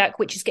Zolciak,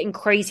 which is getting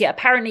crazier.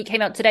 Apparently, it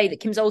came out today that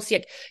Kim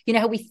Zolciak,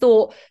 how we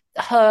thought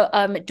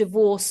her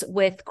divorce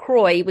with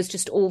Croy was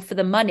just all for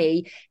the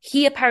money.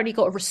 He apparently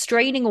got a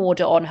restraining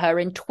order on her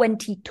in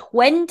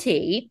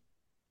 2020.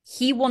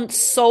 He wants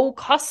sole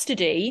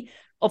custody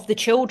of the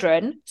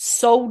children,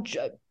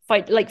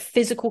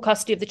 physical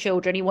custody of the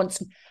children. He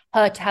wants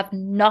her to have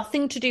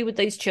nothing to do with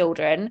those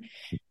children,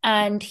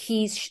 and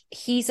he's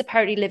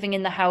apparently living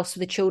in the house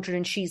with the children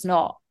and she's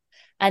not.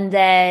 And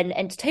then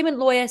entertainment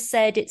lawyer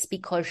said it's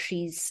because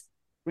she's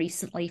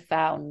recently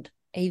found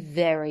a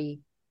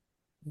very,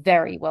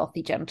 very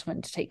wealthy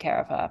gentleman to take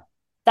care of her.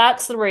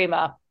 That's the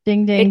rumor.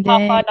 Ding ding Big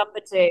ding. Papa number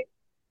 2.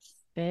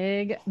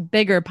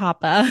 Bigger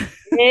Papa.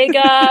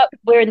 Bigger.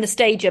 We're in the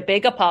stage of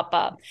bigger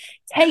Papa.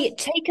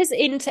 Take us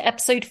into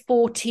episode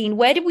 14.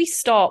 Where did we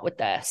start with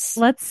this?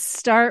 Let's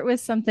start with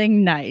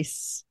something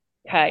nice.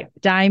 Okay.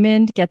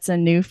 Diamond gets a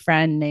new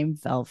friend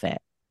named Velvet.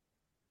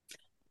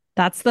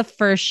 That's the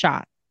first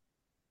shot.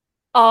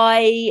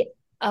 I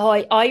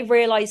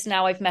realize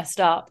now I've messed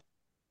up.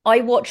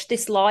 I watched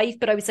this live,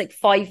 but I was like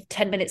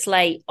 5-10 minutes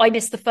late. I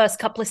missed the first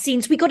couple of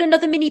scenes. We got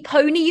another mini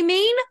pony, you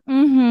mean?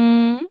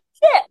 Mm-hmm.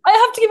 Yeah, I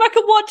have to go back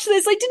and watch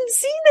this. I didn't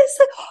see this.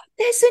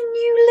 There's a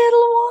new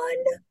little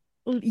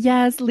one.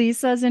 Yes,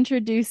 Lisa's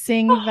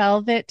introducing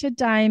Velvet to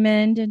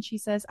Diamond, and she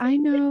says, I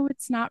know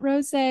it's not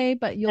Rosé,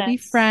 but you'll be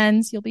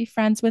friends. You'll be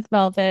friends with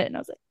Velvet. And I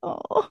was like,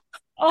 oh.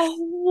 Oh,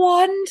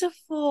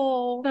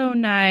 wonderful. So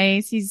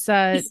nice. He's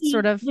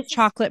sort of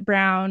chocolate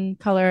brown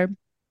color.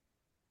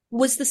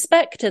 Was the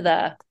Spectre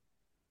there?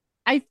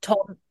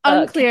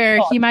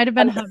 Unclear. He might have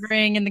been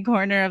hovering in the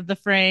corner of the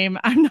frame.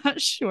 I'm not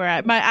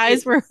sure. My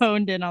eyes were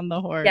honed in on the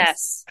horse.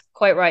 Yes,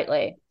 quite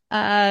rightly.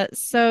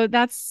 So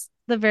that's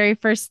the very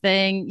first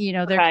thing.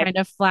 They're kind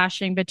of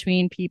flashing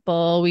between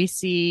people. We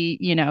see,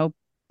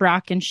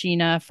 Brock and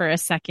Sheena for a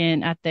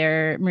second at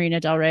their Marina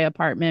Del Rey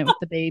apartment with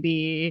the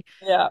baby.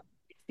 Yeah.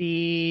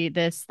 See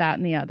this, that,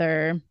 and the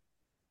other.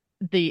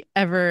 The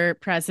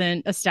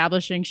ever-present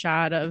establishing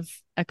shot of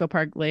Echo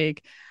Park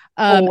Lake.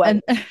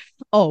 Always. And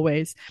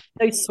always.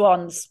 Those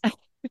swans.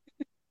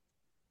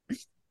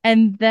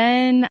 And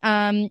then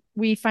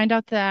we find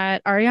out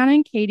that Ariana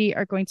and Katie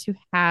are going to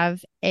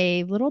have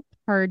a little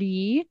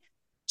party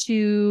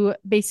to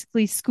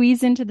basically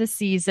squeeze into the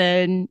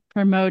season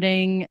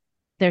promoting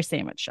their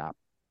sandwich shop.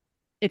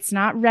 It's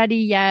not ready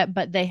yet,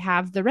 but they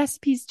have the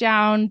recipes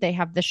down. They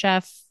have the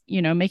chef,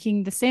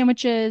 making the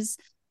sandwiches.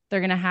 They're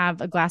going to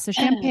have a glass of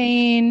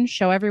champagne,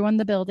 show everyone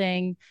the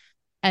building,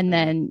 and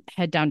then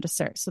head down to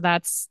dessert. So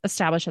that's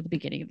established at the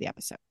beginning of the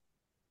episode.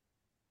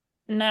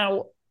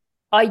 Now,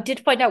 I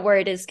did find out where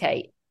it is,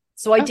 Kate.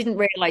 So I didn't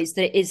realize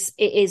that it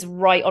is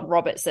right on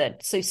Robertson.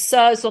 So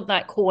Sir's on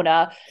that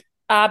corner,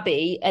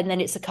 Abbey, and then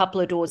it's a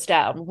couple of doors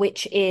down,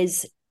 which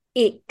is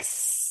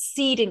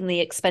exceedingly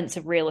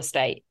expensive real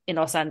estate in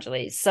Los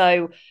Angeles.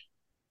 So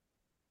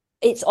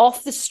it's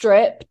off the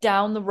strip,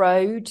 down the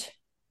road.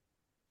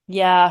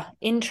 Yeah,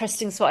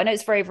 interesting spot. I know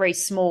it's very, very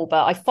small,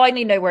 but I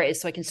finally know where it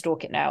is so I can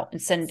stalk it now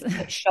and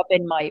shove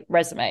in my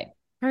resume.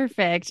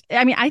 Perfect.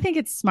 I mean, I think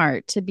it's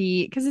smart to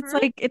be, because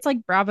it's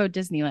like Bravo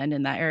Disneyland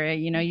in that area.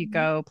 You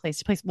go place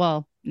to place.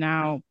 Well,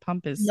 now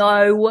Pump is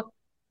no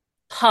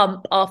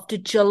Pump after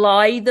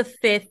July the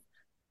 5th.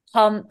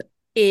 Pump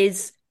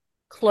is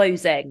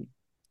closing.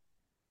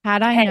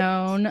 Had I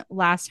known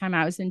last time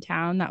I was in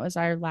town, that was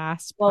our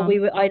last Pump.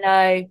 Well, I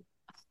know.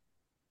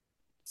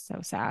 So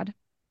sad.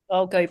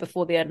 I'll go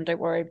before the end, don't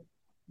worry.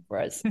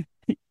 Whereas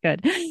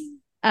good.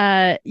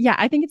 Yeah,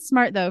 I think it's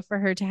smart though for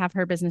her to have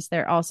her business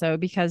there also,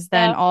 because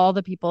then all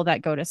the people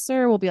that go to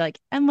Sir will be like,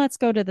 and let's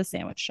go to the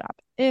sandwich shop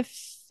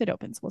if it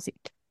opens. We'll see.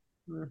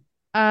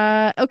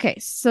 Okay,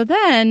 so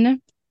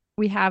then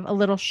we have a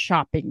little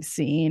shopping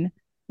scene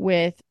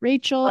with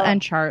Rachel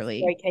and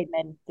Charlie.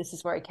 This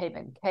is where I came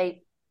in.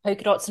 Kate,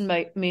 polka dots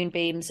and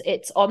moonbeams.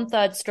 It's on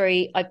 3rd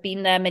Street. I've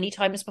been there many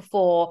times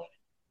before.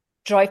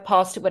 Drive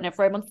past it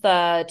whenever I'm on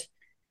 3rd.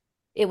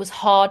 It was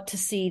hard to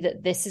see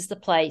that this is the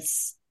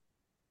place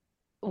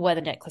where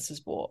the necklace was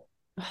bought.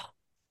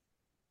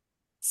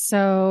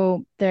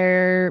 So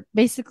they're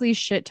basically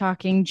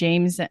shit-talking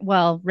James.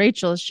 Well,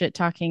 Rachel's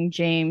shit-talking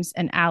James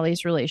and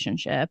Allie's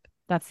relationship.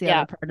 That's the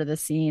other part of the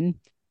scene.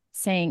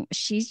 Saying,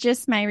 she's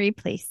just my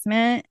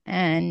replacement.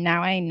 And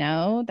now I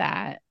know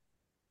that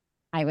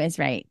I was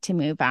right to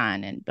move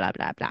on and blah,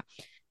 blah, blah.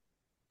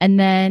 And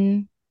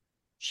then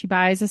she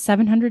buys a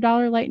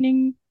 $700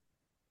 lightning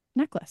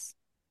necklace.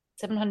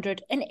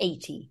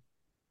 $780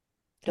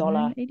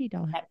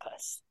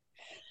 necklace.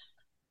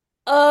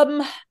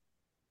 I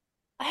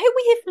hope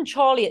we hear from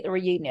Charlie at the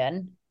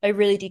reunion. I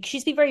really do.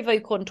 She's been very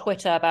vocal on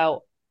Twitter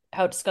about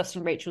how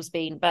disgusting Rachel's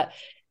been. But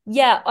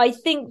yeah, I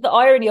think the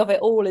irony of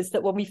it all is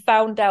that when we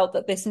found out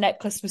that this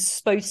necklace was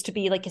supposed to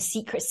be like a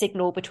secret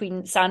signal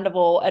between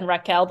Sandoval and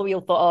Raquel, that we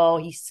all thought, oh,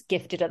 he's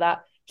gifted at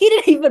that. He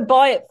didn't even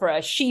buy it for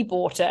her. She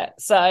bought it.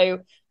 So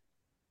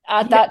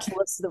add that to the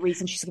list of the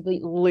reason she's a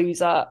complete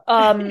loser.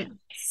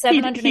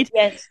 780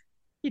 yen.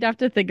 You'd have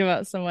to think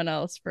about someone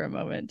else for a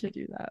moment to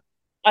do that.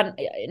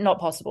 Not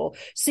possible.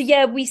 So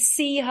yeah, we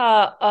see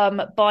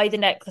her buy the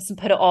necklace and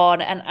put it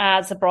on, and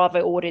as a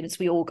Bravo audience,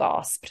 we all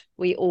gasped.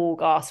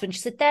 When she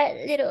said that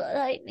little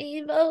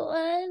lightning bolt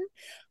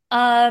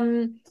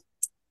one.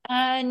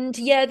 And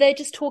yeah, they're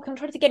just talking. I'm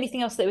trying to think of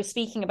anything else they were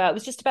speaking about. It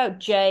was just about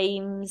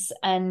James,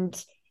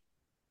 and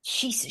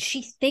she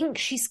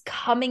thinks she's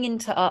coming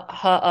into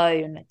her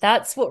own.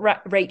 That's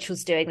what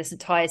Rachel's doing this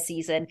entire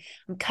season.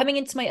 I'm coming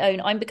into my own.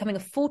 I'm becoming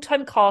a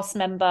full-time cast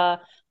member.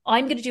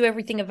 I'm going to do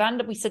everything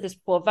we said this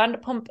before,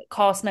 Vanderpump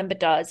cast member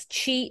does.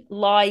 Cheat,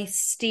 lie,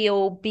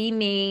 steal, be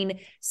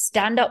mean,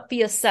 stand up for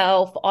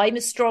yourself. I'm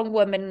a strong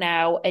woman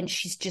now. And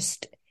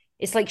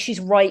it's like she's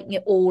writing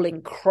it all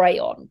in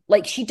crayon.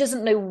 Like she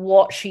doesn't know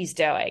what she's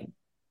doing.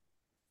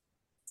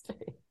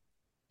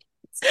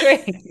 It's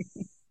true.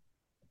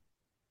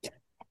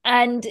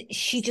 And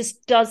she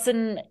just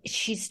doesn't,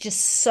 she's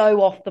just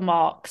so off the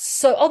mark.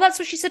 So, oh, that's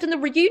what she said in the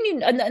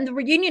reunion, and the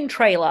reunion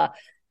trailer.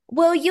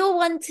 Well, you're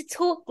one to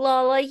talk,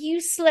 Lala. You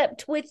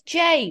slept with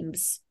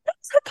James.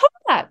 That's her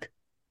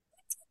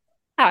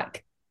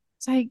comeback.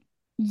 It's like,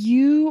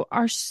 you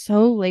are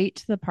so late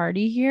to the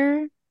party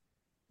here.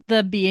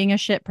 The being a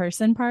shit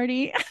person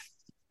party.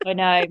 I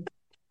know,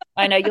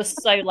 you're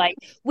so late.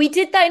 We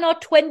did that in our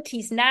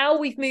 20s. Now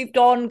we've moved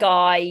on,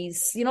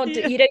 guys. You don't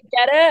get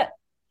it?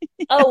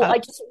 Oh, I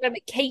just remember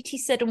Katie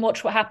said and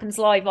Watch What Happens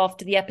Live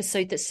after the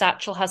episode that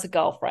Satchel has a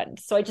girlfriend.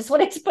 So I just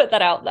wanted to put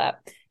that out there.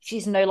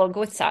 She's no longer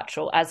with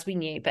Satchel, as we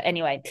knew. But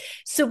anyway,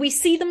 so we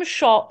see them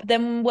shop.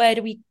 Then where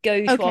do we go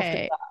to after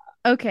that?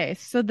 Okay,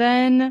 so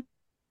then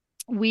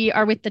we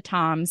are with the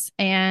Toms,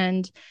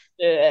 and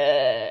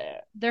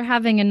they're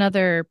having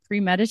another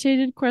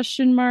premeditated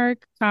question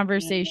mark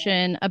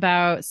conversation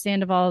about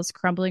Sandoval's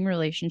crumbling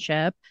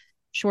relationship.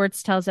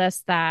 Schwartz tells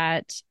us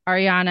that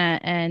Ariana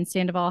and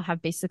Sandoval have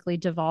basically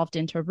devolved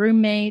into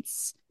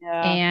roommates,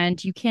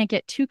 and you can't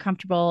get too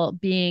comfortable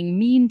being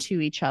mean to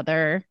each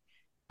other.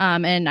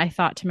 And I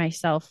thought to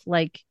myself,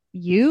 like,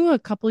 you a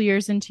couple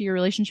years into your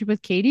relationship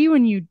with Katie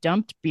when you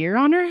dumped beer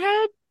on her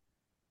head?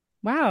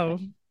 Wow.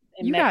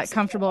 You got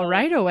comfortable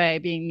right away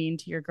being mean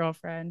to your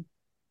girlfriend.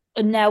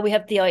 And now we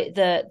have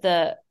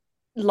the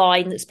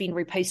line that's been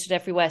reposted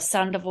everywhere.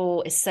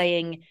 Sandoval is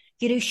saying,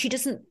 she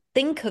doesn't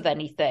think of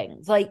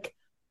anything. Like,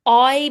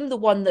 I'm the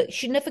one that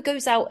she never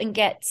goes out and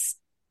gets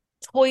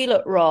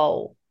toilet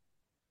roll,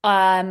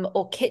 or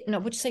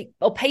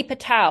or paper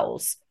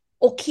towels,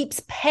 or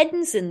keeps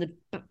pens in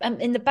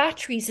the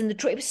batteries in the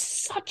drawer. It was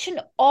such an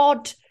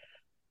odd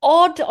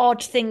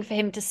thing for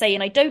him to say,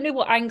 and I don't know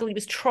what angle he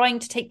was trying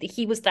to take, that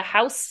he was the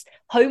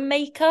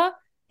homemaker.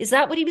 Is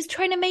that what he was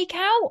trying to make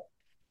out?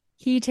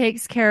 He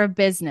takes care of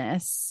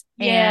business,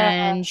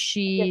 and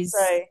she's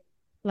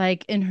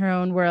like in her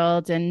own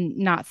world and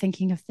not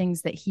thinking of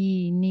things that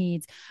he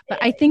needs. But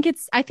I think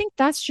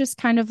that's just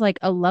kind of like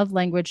a love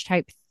language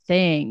type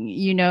thing,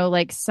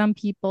 like some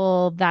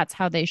people, that's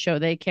how they show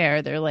they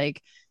care. They're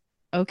like,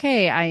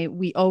 okay,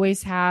 we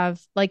always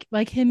have like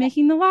him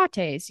making the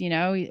lattes,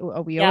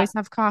 we always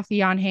have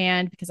coffee on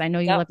hand because I know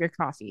you love your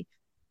coffee.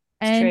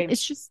 And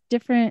it's just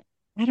different.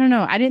 I don't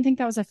know. I didn't think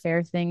that was a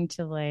fair thing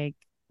to like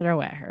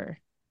throw at her.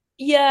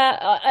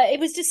 Yeah, it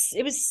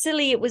was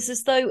silly. It was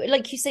as though,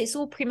 like you say, it's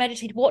all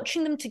premeditated.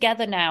 Watching them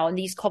together now and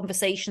these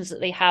conversations that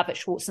they have at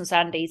Schwartz and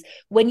Sandy's,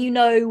 when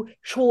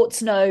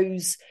Schwartz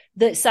knows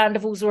that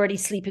Sandoval's already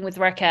sleeping with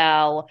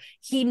Raquel,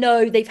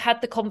 they've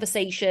had the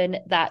conversation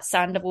that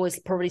Sandoval has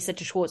probably said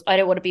to Schwartz, I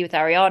don't want to be with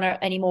Ariana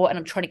anymore, and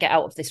I'm trying to get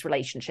out of this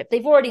relationship.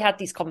 They've already had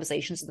these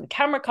conversations, and the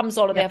camera comes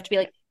on, and they have to be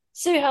like,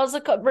 so how's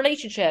the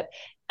relationship?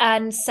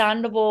 And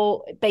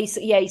Sandoval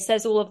basically, he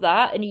says all of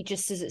that, and he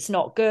just says it's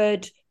not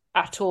good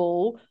at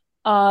all.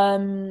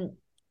 And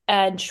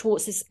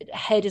Schwartz's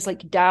head is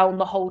like down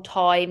the whole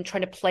time,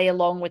 trying to play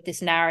along with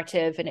this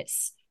narrative, and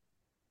it's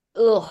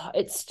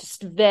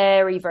just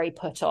very, very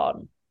put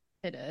on.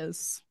 It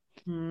is.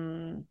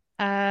 Then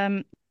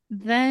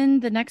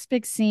the next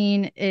big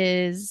scene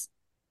is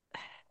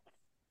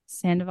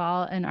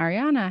Sandoval and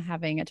Ariana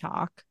having a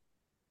talk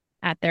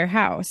at their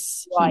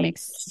house. Right.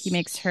 He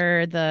makes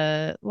her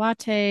the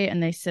latte,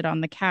 and they sit on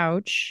the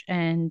couch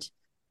and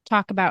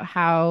talk about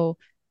how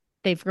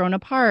they've grown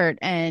apart,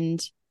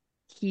 and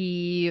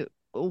he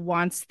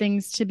wants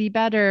things to be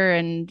better.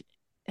 And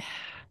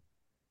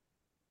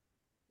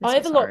I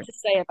have a lot to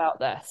say about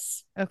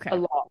this. Okay. A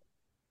lot.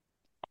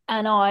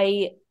 And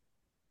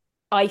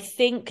I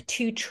think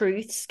two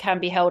truths can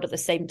be held at the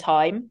same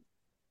time.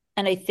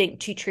 And I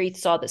think two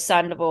truths are that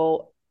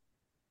Sandoval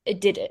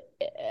did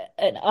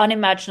an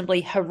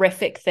unimaginably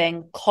horrific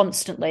thing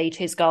constantly to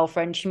his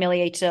girlfriend,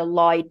 humiliated her,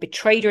 lied,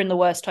 betrayed her in the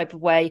worst type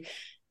of way,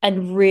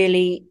 and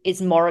really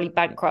is morally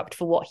bankrupt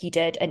for what he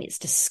did. And it's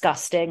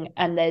disgusting,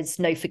 and there's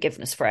no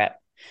forgiveness for it.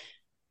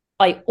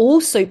 I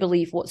also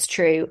believe what's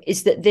true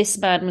is that this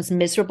man was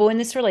miserable in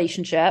this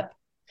relationship.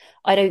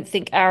 I don't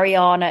think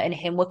Ariana and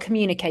him were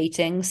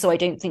communicating, so I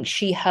don't think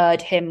she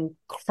heard him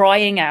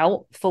crying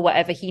out for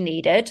whatever he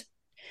needed.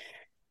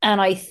 And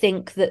I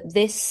think that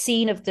this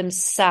scene of them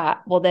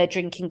sat while they're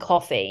drinking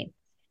coffee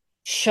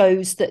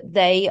shows that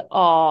they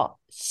are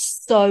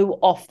so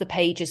off the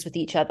pages with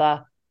each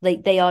other.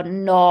 Like, they are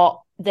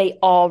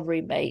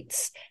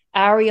roommates.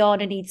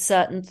 Ariana needs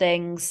certain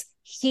things.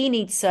 He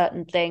needs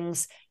certain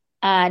things.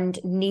 And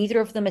neither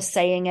of them are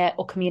saying it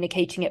or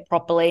communicating it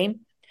properly.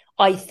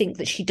 I think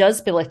that she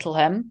does belittle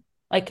him.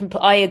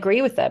 I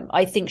agree with them.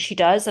 I think she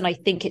does. And I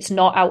think it's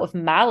not out of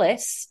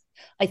malice.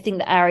 I think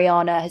that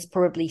Ariana is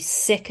probably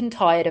sick and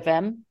tired of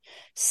him,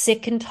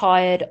 sick and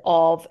tired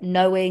of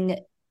knowing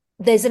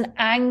there's an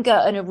anger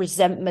and a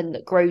resentment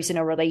that grows in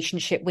a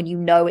relationship when you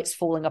know it's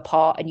falling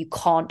apart and you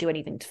can't do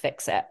anything to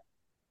fix it.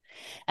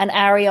 And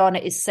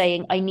Ariana is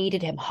saying, I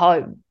needed him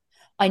home.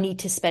 I need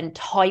to spend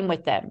time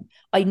with them.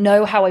 I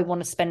know how I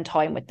want to spend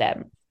time with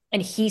them.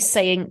 And he's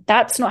saying,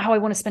 that's not how I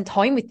want to spend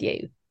time with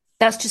you.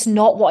 That's just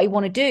not what I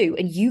want to do.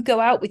 And you go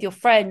out with your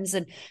friends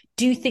and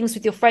do things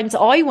with your friends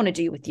I want to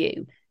do with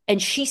you.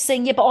 And she's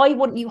saying, yeah, but I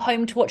want you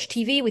home to watch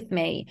TV with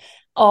me.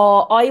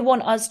 Or I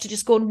want us to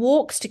just go on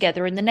walks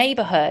together in the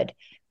neighborhood.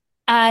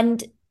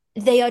 And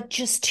they are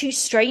just two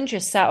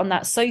strangers sat on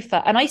that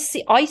sofa. And I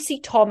see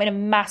Tom in a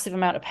massive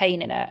amount of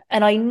pain in it.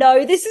 And I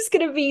know this is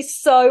going to be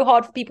so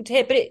hard for people to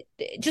hear, but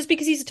just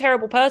because he's a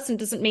terrible person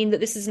doesn't mean that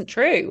this isn't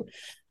true.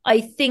 I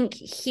think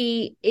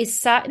he is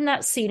sat in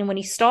that scene, and when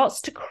he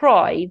starts to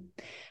cry,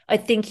 I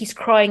think he's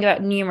crying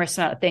about numerous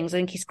amount of things. I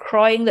think he's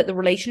crying that the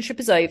relationship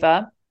is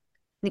over.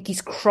 I think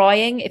he's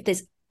crying if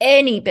there's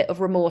any bit of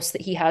remorse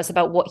that he has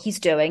about what he's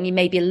doing. He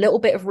may be a little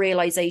bit of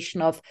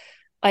realization of,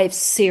 I have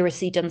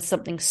seriously done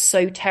something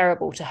so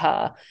terrible to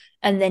her.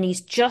 And then he's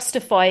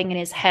justifying in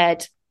his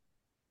head,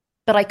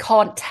 but I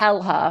can't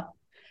tell her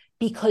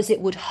because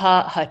it would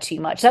hurt her too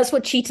much. That's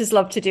what cheaters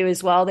love to do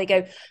as well. They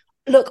go,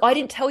 look, I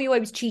didn't tell you I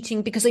was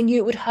cheating because I knew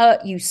it would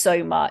hurt you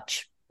so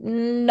much.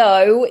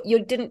 No,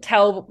 you didn't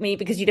tell me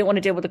because you didn't want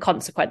to deal with the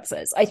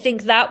consequences. I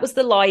think that was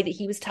the lie that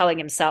he was telling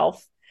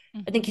himself.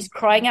 I think he's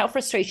crying out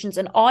frustrations.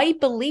 And I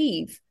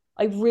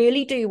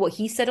really do, what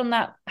he said on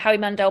that Howie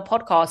Mandel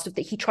podcast, of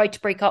that he tried to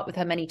break up with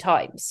her many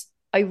times.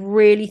 I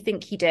really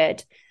think he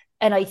did.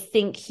 And I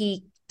think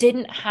he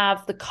didn't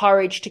have the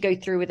courage to go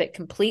through with it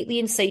completely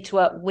and say to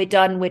her, we're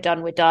done, we're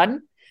done, we're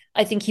done.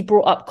 I think he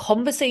brought up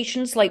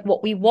conversations like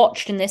what we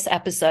watched in this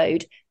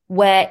episode,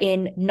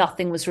 wherein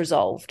nothing was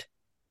resolved.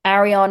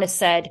 Ariana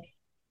said,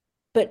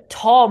 but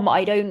Tom,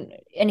 I don't,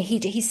 and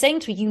he's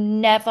saying to her, you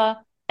never,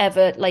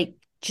 ever, like,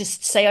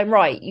 just say I'm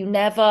right. You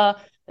never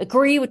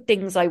agree with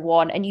things I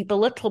want, and you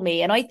belittle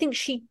me. And I think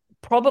she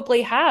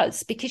probably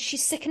has, because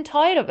she's sick and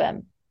tired of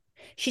him.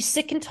 She's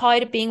sick and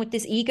tired of being with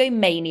this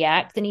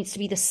egomaniac that needs to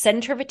be the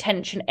center of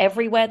attention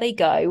everywhere they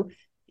go.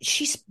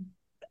 She's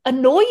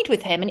annoyed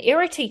with him and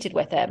irritated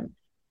with him.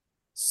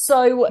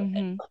 So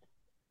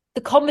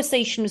the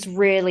conversation was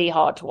really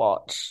hard to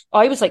watch.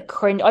 I was like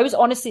cringe. I was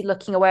honestly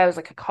looking away. I was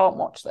like, I can't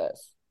watch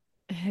this.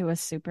 It was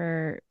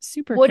super,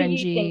 super what cringy. What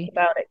do you think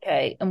about it,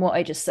 Kate, and what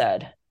I just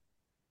said?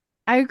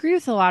 I agree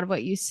with a lot of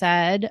what you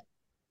said.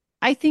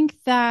 I think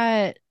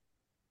that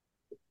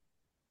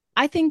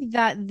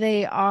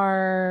they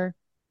are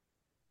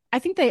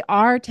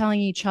telling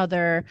each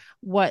other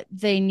what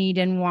they need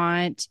and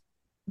want.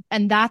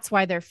 And that's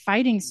why they're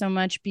fighting so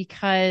much,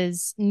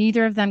 because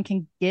neither of them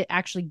can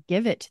actually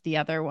give it to the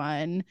other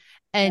one.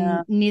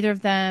 And neither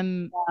of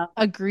them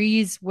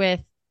agrees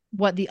with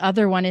what the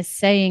other one is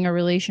saying a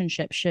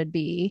relationship should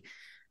be.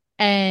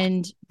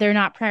 And they're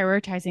not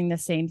prioritizing the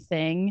same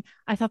thing.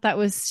 I thought that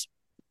was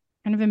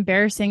kind of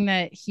embarrassing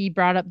that he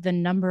brought up the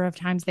number of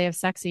times they have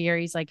sex a year.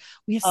 He's like,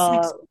 we have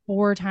sex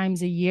 4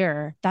 times a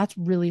year. That's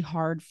really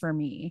hard for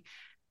me.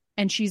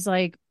 And she's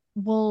like,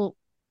 well,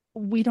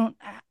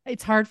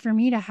 it's hard for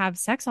me to have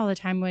sex all the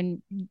time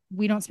when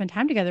we don't spend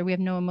time together. We have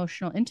no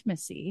emotional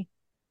intimacy.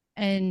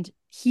 And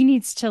he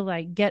needs to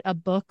like get a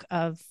book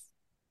of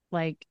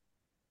like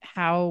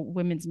how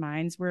women's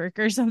minds work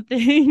or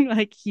something.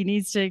 Like he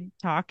needs to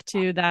talk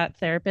to that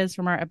therapist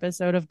from our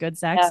episode of Good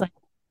Sex. Like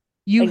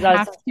you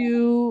have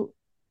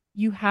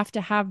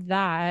to have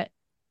that.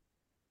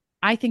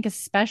 I think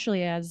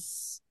especially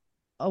as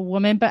a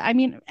woman, but I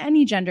mean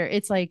any gender,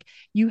 it's like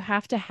you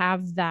have to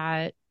have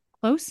that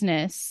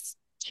closeness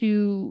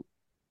to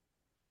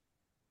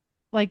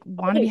like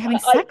want to be having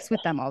sex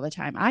with them all the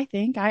time. I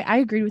think I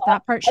agreed with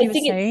that part she was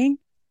saying.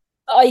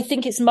 I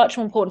think it's much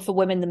more important for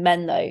women than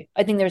men, though.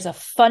 I think there's a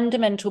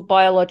fundamental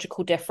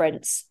biological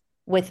difference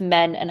with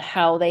men and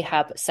how they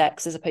have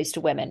sex as opposed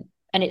to women.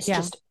 And it's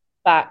just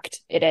fact.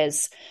 It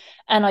is.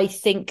 And I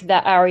think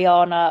that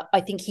Ariana,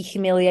 I think he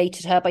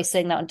humiliated her by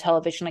saying that on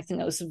television. I think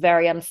that was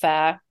very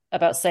unfair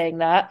about saying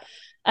that.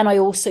 And I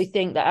also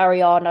think that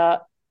Ariana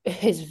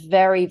is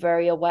very,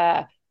 very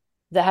aware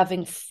that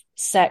having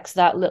sex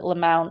that little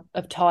amount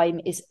of time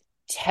is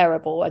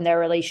terrible, and their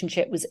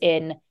relationship was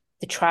in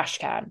the trash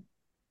can.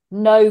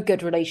 No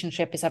good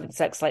relationship is having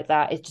sex like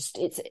that. It's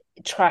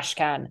a trash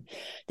can.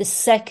 The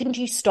second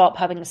you stop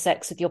having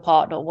sex with your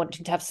partner, or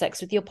wanting to have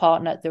sex with your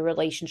partner, the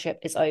relationship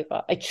is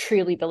over. I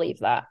truly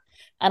believe that.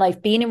 And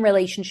I've been in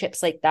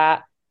relationships like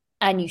that,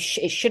 and it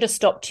should have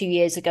stopped 2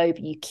 years ago,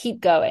 but you keep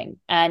going.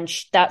 And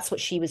that's what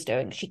she was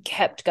doing. She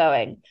kept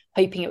going,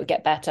 hoping it would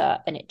get better,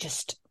 and it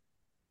just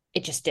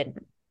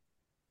didn't.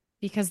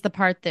 Because the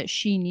part that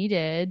she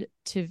needed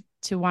to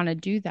want to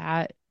do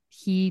that,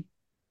 he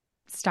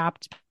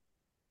stopped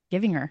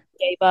giving her.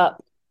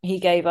 He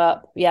gave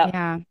up.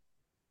 Yeah.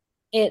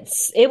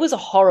 It was a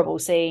horrible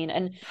scene.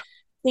 And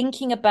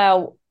thinking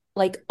about,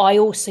 like, I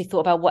also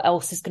thought about what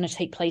else is going to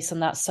take place on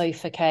that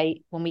sofa,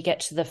 Kate, when we get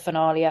to the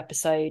finale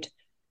episode,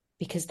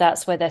 because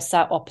that's where they're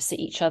sat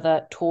opposite each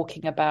other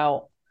talking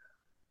about,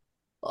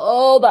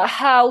 the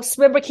house.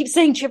 Remember, I keep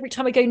saying to you every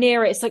time I go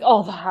near it, it's like,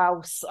 the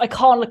house. I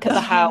can't look at the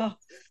house.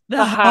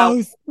 The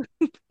house.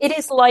 It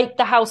is like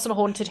the house on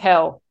Haunted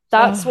Hill.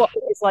 That's what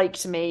it is like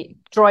to me,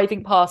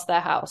 driving past their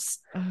house.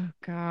 Oh,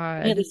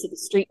 God. I nearly said the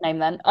street name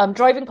then.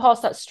 Driving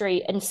past that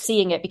street and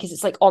seeing it, because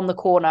it's like on the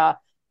corner,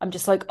 I'm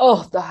just like,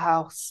 oh, the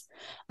house.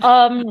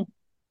 So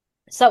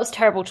that was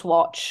terrible to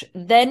watch.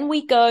 Then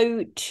we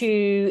go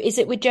to, is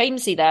it with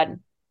Jamesy then?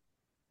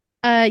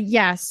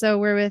 Yeah, so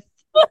we're with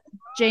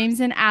James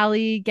and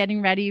Allie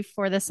getting ready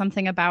for the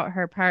Something About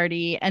Her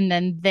party, and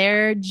then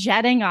they're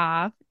jetting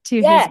off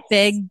to his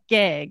big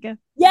gig.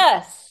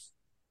 Yes,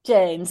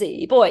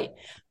 Jamesy boy.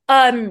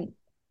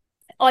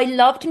 I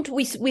loved him.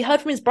 We heard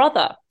from his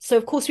brother. So,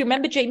 of course, we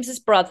remember James's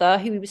brother,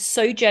 who he was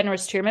so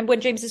generous to. Remember when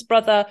James's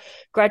brother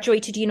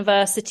graduated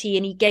university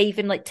and he gave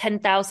him like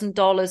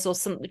 $10,000 or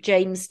something,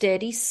 James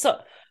did.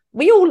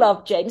 We all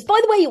love James.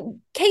 By the way,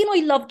 Kay and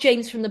I loved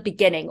James from the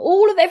beginning.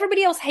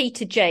 Everybody else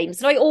hated James,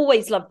 and I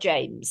always loved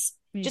James.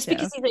 Just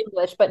because he's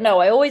English. But no,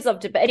 I always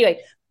loved it. But anyway,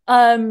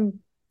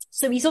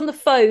 so he's on the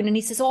phone and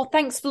he says, oh,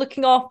 thanks for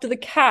looking after the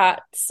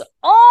cats.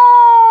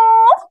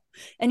 Oh!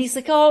 And he's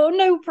like, oh,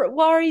 no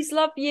worries.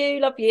 Love you.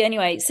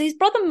 Anyway, so his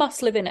brother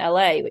must live in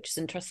LA, which is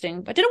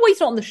interesting. I don't know why he's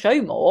not on the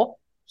show more.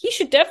 He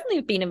should definitely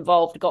have been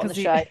involved, got on the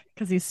show.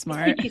 Because he's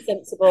smart. He's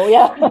sensible,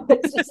 yeah.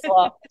 It's just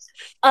smart.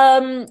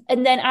 And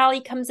then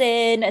Ali comes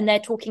in and they're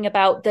talking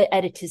about the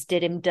editors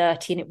did him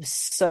dirty and it was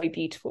so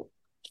beautiful.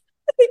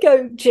 We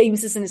go,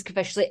 James is in his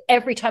confession. Like,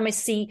 every time I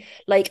see,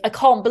 like, I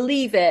can't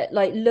believe it,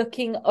 like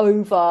looking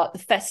over the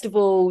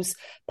festival's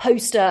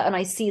poster and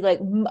I see like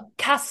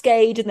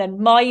Cascade and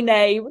then my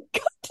name,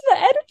 cut to the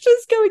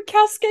editors going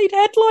Cascade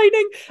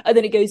headlining, and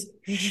then it goes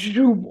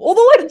all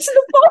the way to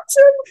the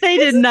bottom. They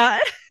did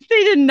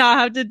not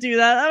have to do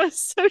that. That was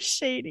so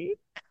shady. It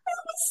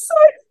was so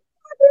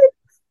funny.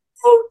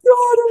 Oh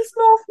God, I was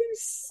laughing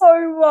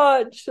so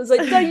much. I was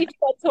like, don't you do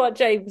that to our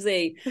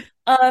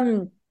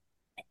Jamesy.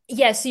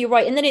 Yeah, so you're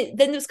right. And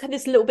then there's kind of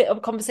this little bit of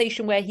a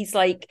conversation where he's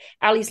like,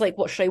 Ali's like,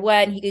 what should I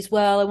wear? And he goes,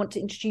 well, I want to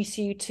introduce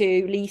you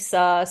to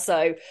Lisa.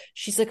 So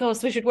she's like, oh,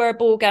 so we should wear a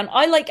ball gown.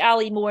 I like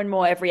Ali more and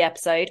more every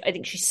episode. I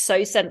think she's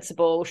so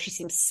sensible. She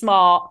seems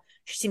smart.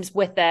 She seems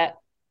with it.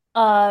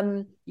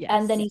 Yes.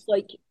 And then he's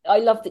like, I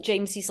love that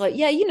James, like,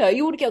 yeah, you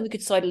want to get on the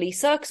good side of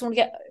Lisa because I want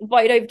to get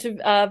invited over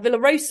to Villa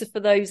Rosa for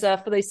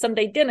those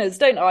Sunday dinners,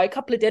 don't I? A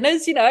couple of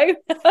dinners, I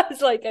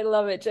was like, I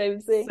love it,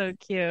 Jamesy. So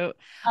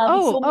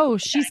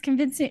cute.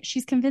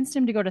 She's convinced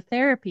him to go to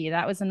therapy.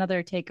 That was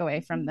another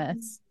takeaway from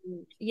this.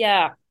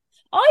 Yeah.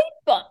 I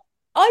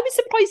was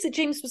surprised that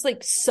James was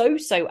like so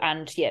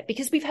anti it,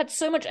 because we've had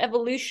so much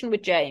evolution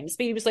with James.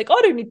 But he was like,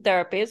 I don't need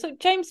therapy. It's like,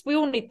 James, we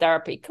all need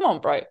therapy. Come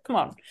on, bro. Come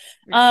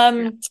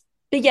on.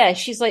 But yeah,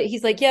 he's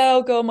like, yeah,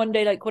 I'll go on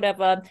Monday, like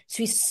whatever. So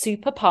he's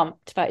super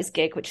pumped about his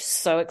gig, which is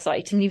so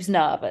exciting. He was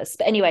nervous.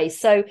 But anyway,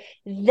 so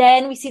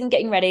then we see them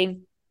getting ready.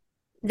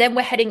 Then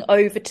we're heading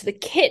over to the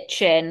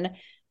kitchen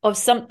of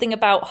Something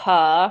About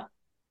Her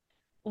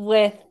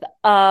with,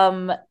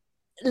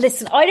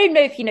 listen, I don't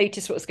know if you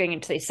noticed what was going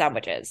into these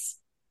sandwiches.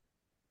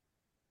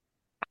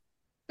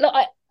 Look,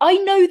 I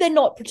know they're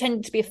not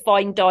pretending to be a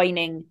fine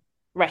dining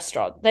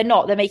restaurant. They're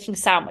not. They're making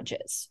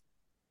sandwiches.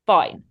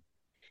 Fine.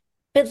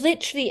 But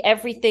literally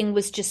everything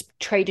was just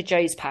Trader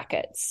Joe's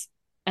packets.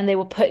 And they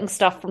were putting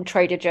stuff from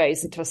Trader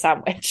Joe's into a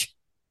sandwich.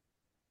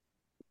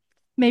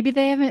 Maybe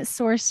they haven't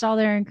sourced all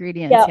their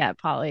ingredients yet,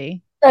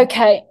 Polly.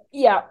 Okay.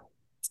 Yeah.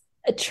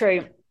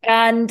 True.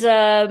 And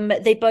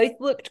they both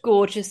looked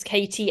gorgeous,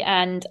 Katie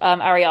and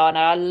Ariana.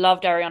 I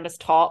loved Ariana's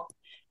top.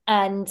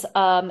 And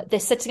they're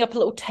setting up a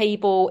little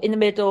table in the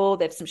middle.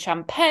 They have some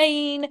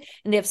champagne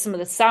and they have some of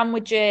the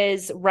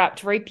sandwiches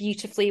wrapped very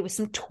beautifully with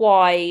some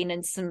twine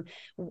and some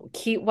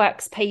cute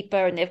wax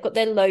paper. And they've got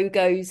their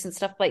logos and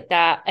stuff like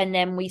that. And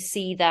then we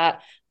see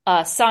that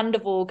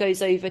Sandoval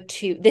goes over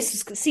to this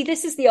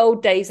is the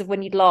old days of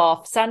when you'd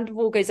laugh.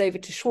 Sandoval goes over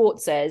to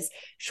Schwartz's.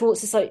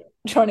 Schwartz is like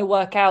trying to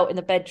work out in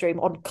the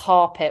bedroom on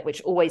carpet,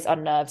 which always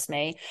unnerves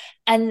me.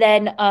 And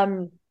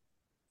then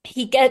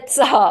he gets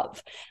up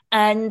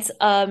and he's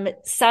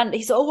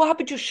like, oh, what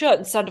happened to your shirt?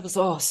 And Sandoval's,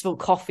 oh, I spilled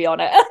coffee on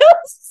it. And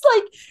it's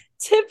like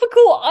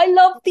typical. I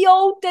love the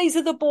old days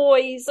of the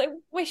boys. I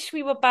wish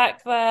we were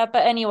back there.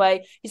 But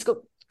anyway, he's got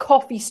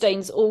coffee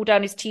stains all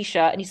down his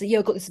t-shirt and he's like, yeah,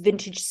 I've got this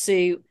vintage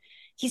suit.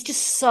 He's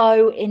just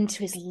so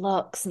into his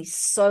looks and he's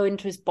so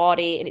into his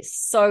body and it's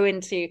so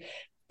into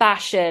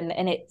fashion,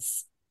 and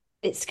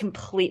it's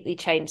completely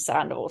changed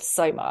Sandoval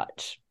so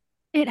much.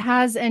 It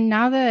has. And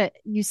now that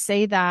you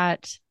say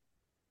that,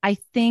 I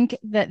think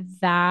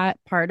that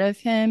part of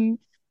him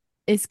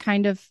is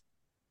kind of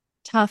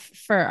tough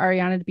for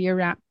Ariana to be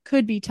around,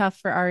 could be tough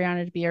for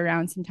Ariana to be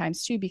around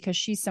sometimes too, because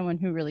she's someone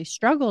who really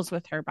struggles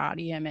with her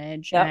body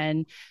image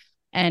and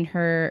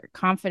her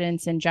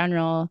confidence in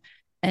general.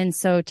 And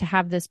so to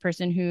have this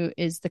person who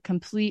is the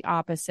complete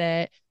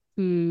opposite,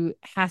 who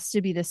has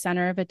to be the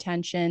center of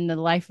attention, the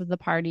life of the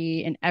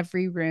party in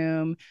every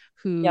room,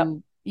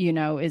 who,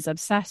 is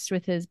obsessed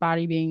with his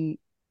body being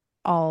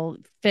all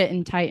fit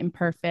and tight and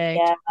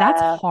perfect.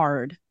 That's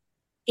hard.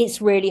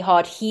 It's really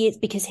hard.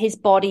 Because his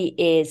body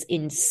is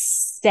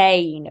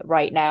insane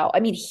right now. I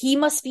mean, he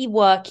must be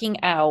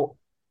working out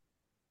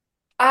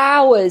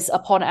hours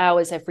upon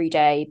hours every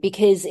day,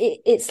 because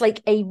it's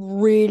like a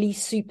really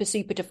super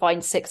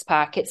defined six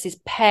pack. It's his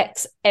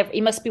pecs.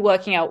 He must be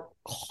working out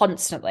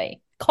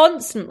constantly.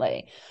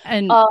 constantly.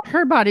 And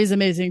her body's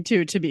amazing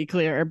too, to be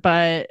clear,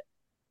 but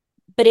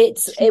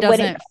she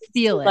doesn't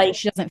feel it. Like,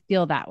 she doesn't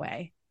feel that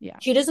way. Yeah.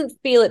 She doesn't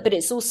feel it, but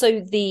it's also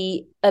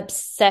the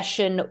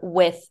obsession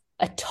with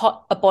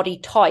a body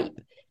type.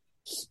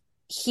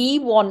 He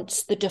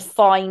wants the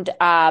defined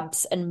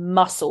abs and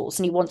muscles,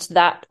 and he wants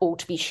that all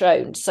to be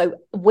shown. So,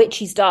 which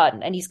he's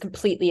done, and he's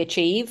completely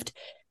achieved,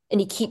 and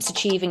he keeps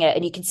achieving it.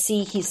 And you can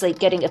see he's like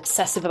getting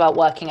obsessive about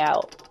working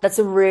out. That's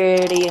a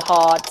really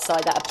hard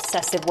side, that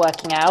obsessive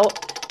working out.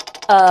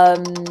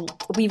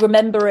 We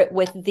remember it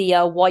with the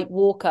White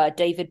Walker,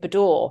 David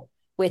Bador,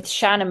 with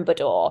Shannon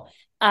Bador.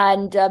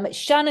 And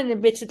Shannon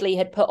admittedly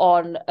had put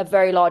on a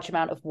very large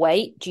amount of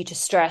weight due to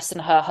stress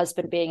and her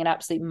husband being an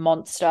absolute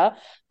monster.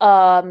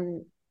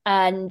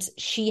 And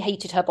she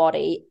hated her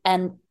body,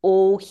 and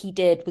all he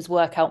did was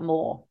work out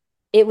more.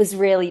 It was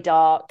really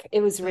dark.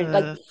 It was really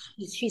like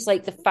she's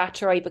like, the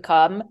fatter I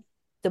become,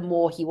 the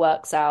more he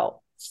works out.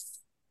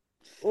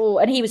 Oh,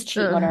 and he was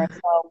cheating on her as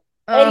well.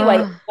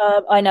 Anyway,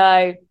 I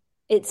know.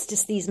 It's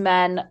just these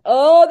men.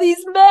 Oh,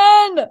 these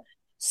men.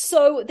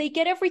 So they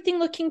get everything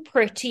looking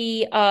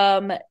pretty.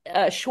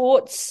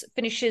 Schwartz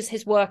finishes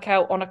his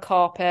workout on a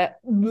carpet.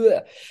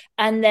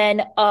 And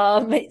then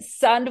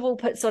Sandoval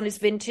puts on his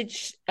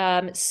vintage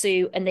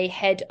suit, and they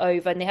head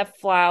over and they have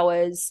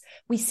flowers.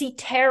 We see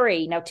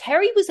Terry. Now,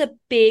 Terry was a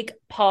big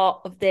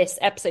part of this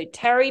episode.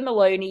 Terry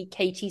Maloney,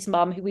 Katie's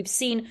mum, who we've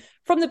seen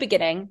from the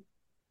beginning.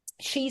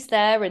 She's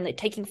there and they're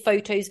taking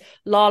photos.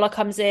 Lala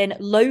comes in.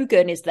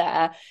 Logan is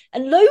there.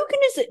 And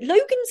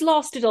Logan's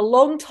lasted a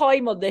long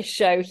time on this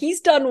show.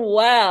 He's done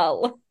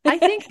well. I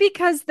think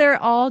because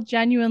they're all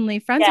genuinely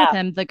friends with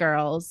him, the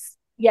girls.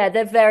 Yeah,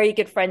 they're very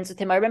good friends with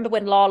him. I remember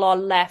when Lala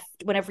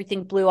left, when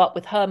everything blew up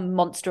with her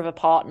monster of a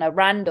partner,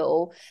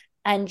 Randall,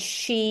 and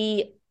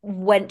she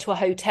went to a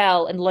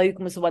hotel and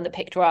Logan was the one that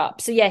picked her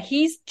up. So yeah,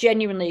 he's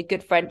genuinely a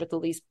good friend with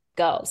all these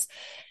girls.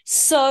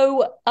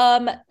 So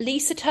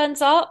Lisa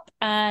turns up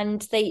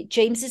and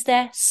James is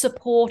there,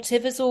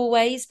 supportive as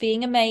always,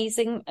 being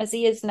amazing as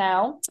he is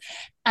now.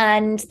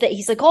 And that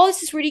he's like, oh,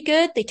 this is really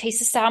good. They taste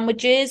the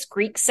sandwiches,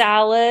 Greek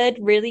salad,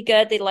 really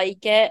good. They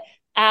like it.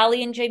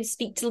 Allie and James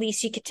speak to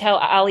Lisa. You could tell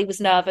Allie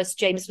was nervous.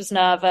 James was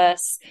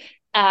nervous.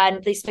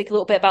 And they speak a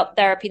little bit about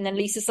therapy. And then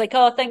Lisa's like,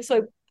 oh, thanks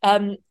for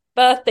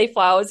birthday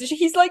flowers. And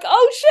he's like,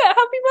 oh, shit,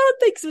 happy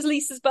birthday, because it was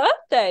Lisa's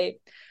birthday.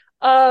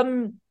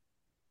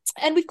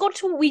 And we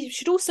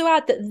should also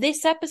add that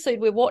this episode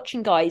we're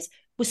watching, guys,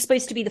 was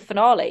supposed to be the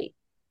finale.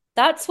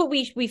 That's what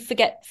we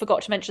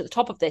forgot to mention at the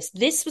top of this.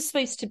 This was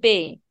supposed to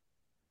be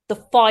the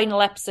final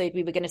episode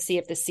we were going to see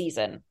of this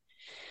season.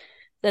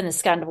 Then the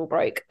scandal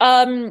broke.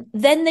 Then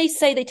they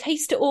say they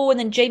taste it all, and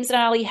then James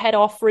and Ali head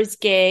off for his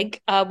gig,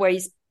 where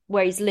he's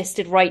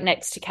listed right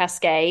next to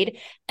Cascade.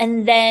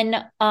 And then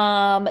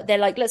they're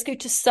like, let's go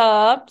to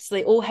Sir. So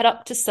they all head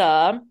up to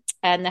Sir,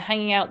 and they're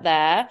hanging out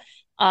there.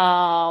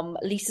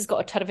 Lisa's got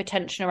a ton of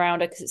attention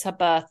around her because it's her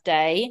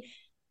birthday.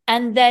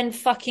 And then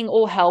fucking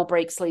all hell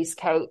breaks loose,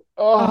 Coat.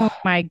 Oh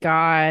my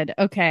God.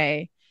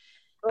 Okay.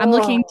 I'm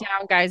looking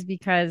down, guys,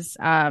 because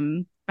I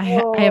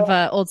have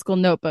an old school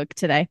notebook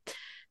today.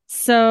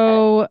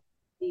 So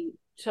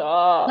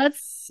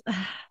let's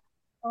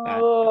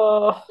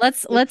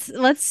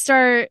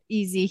start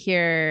easy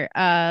here.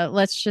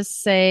 Let's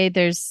just say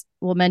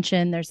we'll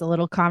mention there's a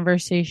little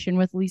conversation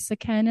with Lisa,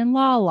 Ken, and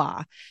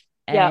Lala.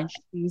 And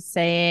she's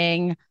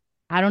saying,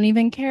 I don't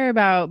even care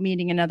about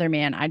meeting another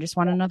man. I just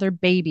want another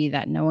baby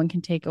that no one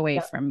can take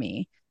away from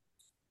me.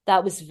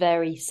 That was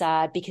very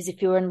sad, because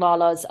if you're in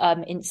Lala's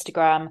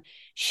Instagram,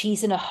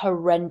 she's in a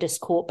horrendous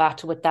court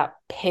battle with that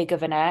pig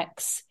of an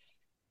ex.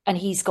 And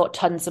he's got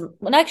tons of,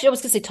 well, actually, I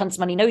was going to say tons of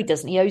money. No, he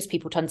doesn't. He owes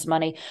people tons of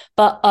money.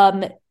 But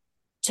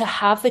to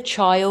have a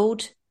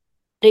child,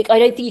 like, I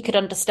don't think you could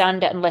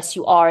understand it unless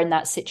you are in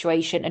that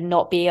situation, and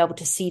not being able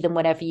to see them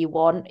whenever you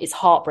want is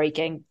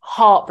heartbreaking.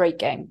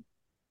 Heartbreaking.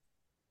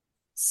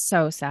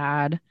 So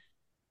sad.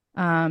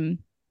 But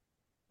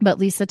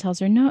Lisa tells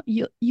her, no,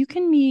 you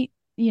can meet,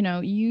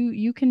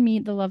 you can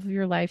meet the love of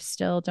your life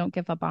still. Don't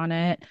give up on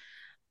it.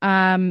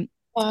 Then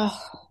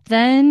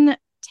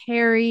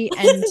Terry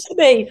and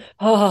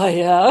oh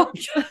yeah.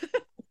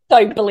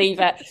 Don't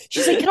believe it.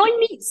 She's like, can I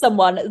meet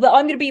someone that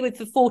I'm going to be with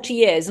for 40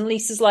 years? And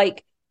Lisa's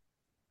like,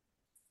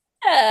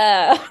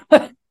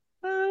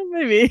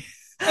 maybe.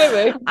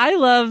 I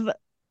love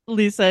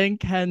Lisa and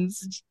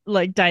Ken's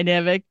like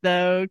dynamic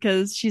though,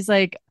 because she's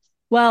like,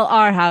 well,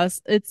 our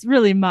house, it's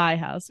really my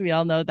house. We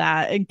all know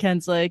that. And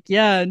Ken's like,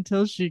 yeah,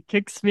 until she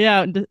kicks me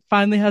out and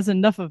finally has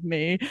enough of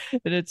me.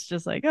 And it's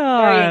just like,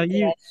 oh,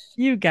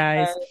 you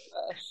guys.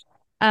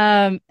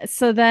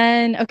 So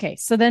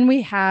then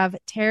we have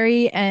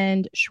Terry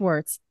and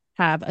Schwartz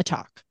have a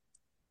talk.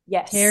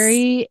 Yes.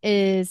 Terry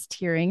is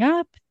tearing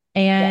up,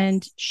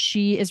 and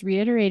she is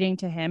reiterating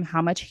to him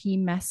how much he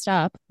messed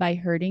up by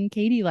hurting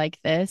Katie like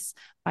this,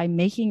 by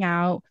making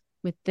out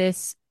with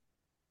this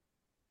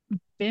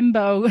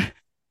bimbo,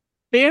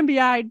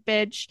 Bambi-eyed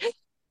bitch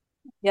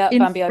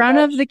in front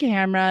of the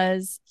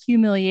cameras,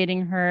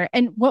 humiliating her.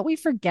 And what we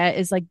forget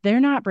is, like, they're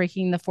not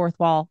breaking the fourth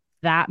wall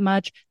that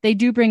much. They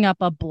do bring up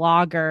a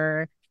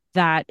blogger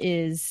that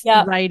is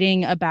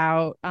writing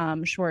about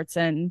Schwartz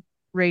and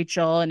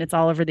Rachel, and it's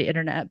all over the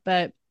internet.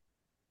 But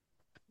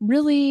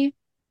really,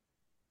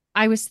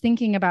 I was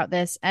thinking about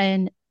this,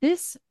 and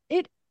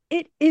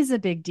it is a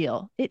big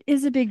deal. It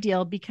is a big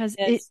deal because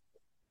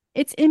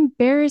it's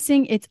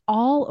embarrassing. It's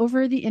all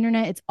over the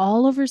internet. It's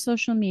all over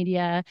social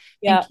media.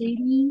 And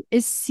Katie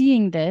is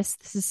seeing this.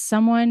 This is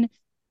someone,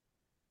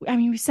 I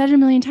mean, we've said it a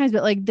million times,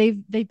 but like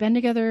they've been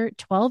together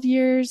 12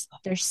 years.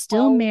 They're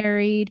still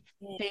married.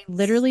 They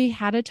literally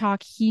had a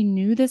talk. He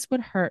knew this would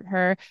hurt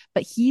her,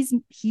 but he's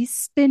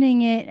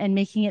spinning it and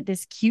making it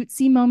this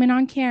cutesy moment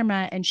on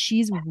camera. And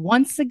she's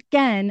once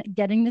again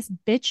getting this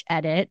bitch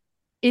edit.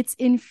 It's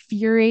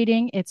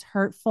infuriating. It's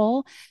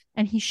hurtful.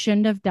 And he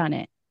shouldn't have done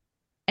it.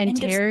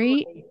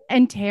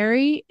 And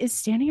Terry is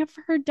standing up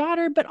for her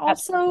daughter, but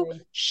also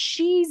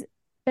he's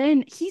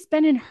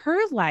been in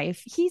her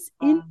life. He's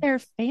in their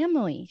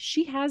family.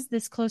 She has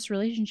this close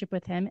relationship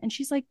with him. And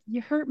she's like,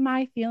 you hurt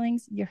my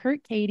feelings. You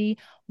hurt Katie.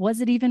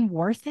 Was it even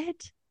worth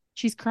it?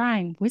 She's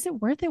crying. Was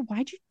it worth it?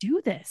 Why'd you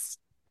do this?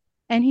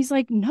 And he's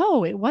like,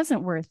 no, it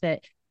wasn't worth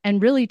it.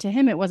 And really to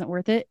him, it wasn't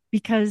worth it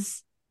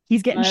because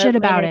he's getting shit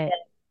about it.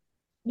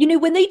 You know,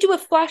 when they do a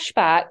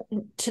flashback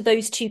to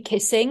those two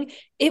kissing,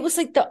 it was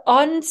like there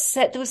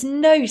was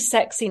no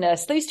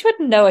sexiness. Those two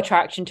had no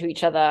attraction to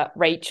each other,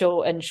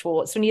 Rachel and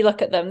Schwartz. When you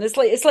look at them,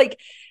 it's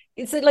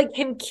like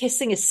him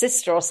kissing his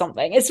sister or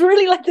something. It's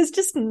really like there's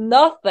just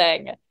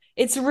nothing.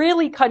 It's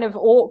really kind of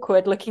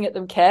awkward looking at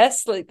them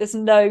kiss. Like there's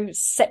no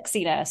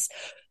sexiness.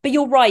 But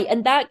you're right.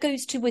 And that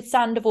goes to with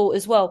Sandoval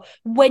as well.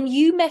 When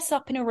you mess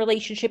up in a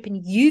relationship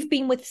and you've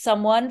been with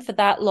someone for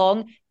that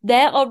long,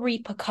 there are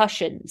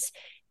repercussions.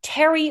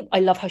 Terry,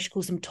 I love how she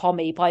calls him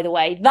Tommy, by the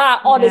way.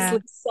 That honestly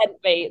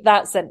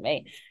sent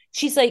me.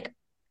 She's like,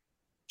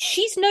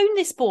 she's known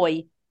this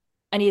boy,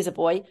 and he is a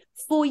boy,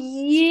 for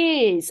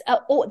years.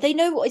 They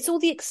know it's all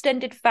the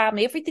extended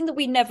family, everything that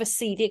we never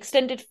see, the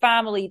extended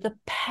family, the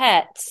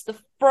pets, the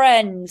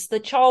friends, the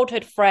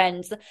childhood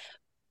friends,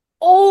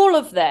 all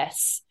of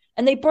this.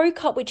 And they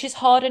broke up, which is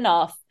hard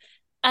enough.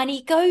 And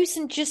he goes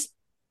and just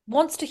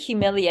wants to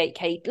humiliate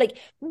Kate. Like,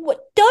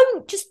 what?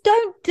 Don't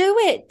do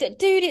it.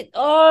 Dude,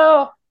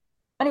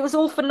 and it was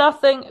all for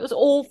nothing.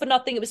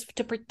 It was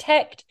to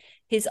protect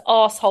his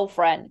asshole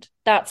friend.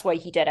 That's why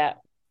he did it.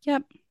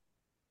 Yep.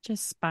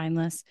 Just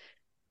spineless.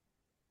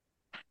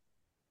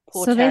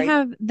 Poor so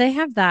Terry. they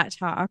have that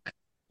talk.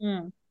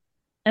 And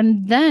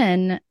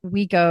then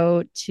we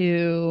go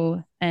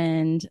to,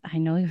 and I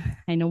know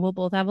we'll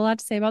both have a lot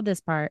to say about this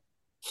part.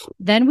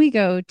 Then we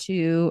go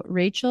to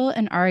Rachel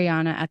and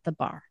Ariana at the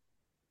bar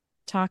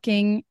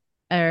talking,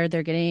 or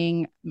they're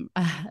getting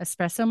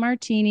espresso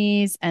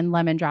martinis and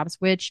lemon drops,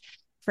 which,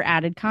 for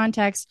added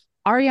context,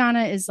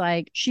 Ariana is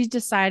like, she's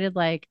decided,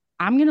 like,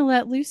 I'm going to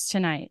let loose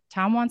tonight.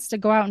 Tom wants to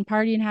go out and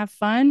party and have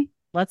fun.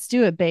 Let's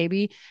do it,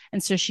 baby.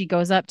 And so she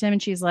goes up to him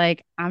and she's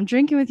like, I'm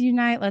drinking with you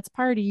tonight. Let's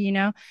party, you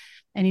know?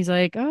 And he's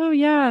like, oh,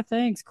 yeah,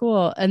 thanks.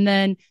 Cool. And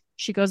then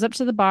she goes up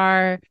to the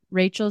bar.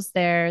 Rachel's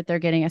there. They're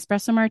getting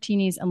espresso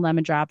martinis and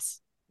lemon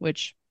drops,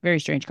 which very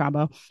strange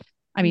combo.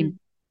 I mean,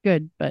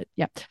 good, but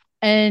yeah.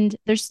 And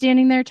they're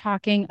standing there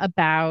talking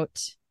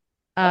about,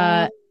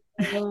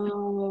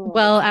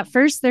 well, at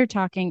first they're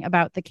talking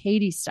about the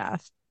Katie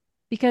stuff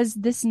because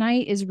this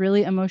night is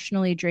really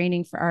emotionally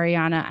draining for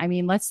Ariana. I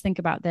mean, let's think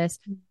about this.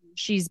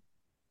 She's,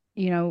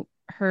 you know,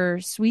 her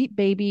sweet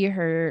baby,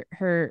 her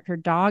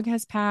dog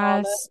has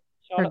passed.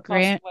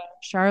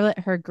 Charlotte,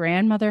 her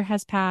grandmother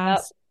has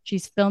passed. Yep.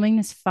 She's filming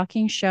this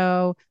fucking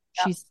show.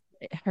 Yep.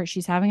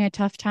 She's having a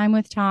tough time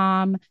with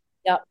Tom.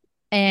 Yep.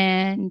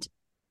 And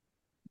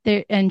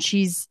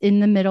she's in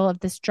the middle of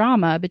this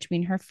drama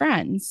between her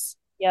friends.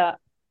 Yeah.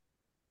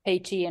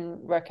 Katie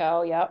and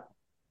Raquel, yeah.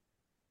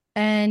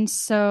 And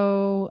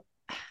so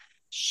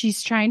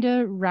she's trying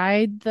to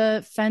ride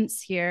the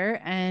fence here,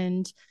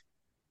 and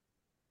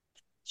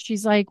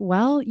she's like,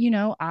 well, you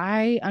know,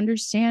 I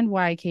understand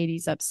why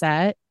Katie's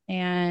upset.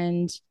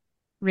 And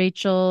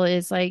Rachel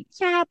is like,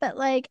 yeah, but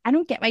like, I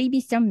don't get why you'd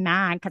be so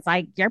mad because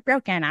like you're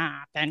broken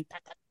up and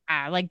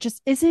like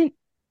just isn't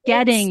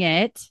getting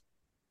it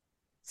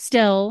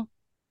still.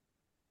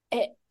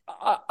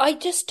 I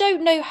just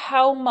don't know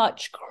how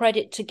much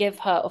credit to give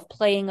her of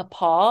playing a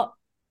part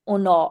or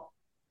not.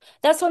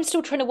 That's what I'm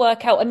still trying to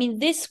work out. I mean,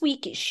 this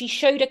week she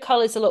showed her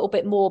colors a little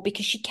bit more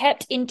because she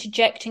kept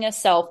interjecting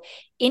herself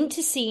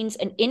into scenes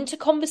and into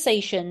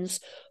conversations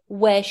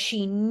where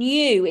she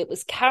knew it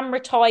was camera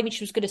time and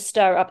she was going to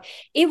stir up.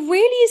 It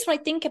really is, when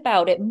I think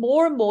about it,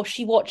 more and more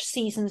she watched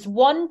seasons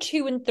 1,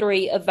 2, and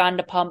 3 of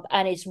Vanderpump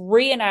and is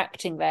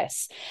reenacting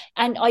this.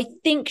 And I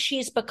think she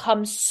has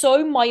become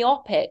so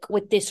myopic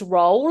with this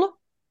role,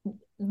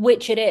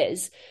 which it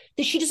is,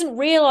 that she doesn't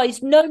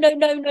realize, no,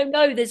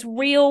 there's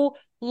real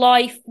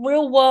life,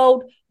 real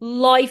world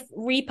life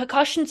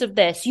repercussions of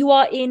this. You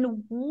are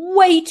in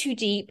way too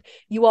deep.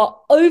 You are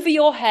over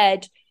your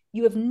head.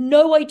 You have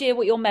no idea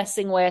what you're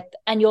messing with,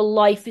 and your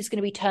life is going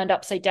to be turned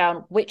upside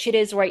down, which it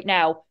is right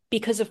now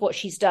because of what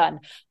she's done.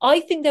 I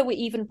think there were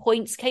even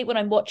points, Kate, when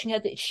I'm watching her,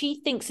 that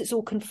she thinks it's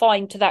all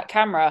confined to that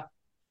camera.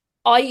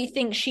 I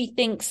think she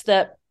thinks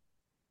that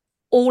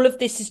all of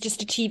this is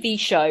just a TV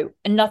show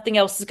and nothing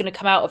else is going to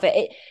come out of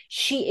it.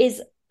 She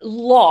is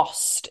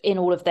lost in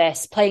all of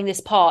this, playing this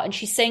part. And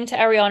she's saying to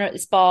Ariana at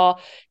this bar,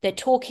 they're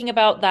talking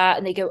about that,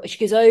 and she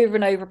goes over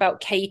and over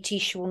about Katie.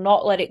 She will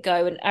not let it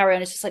go. And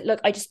Ariana's just like, look,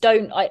 I just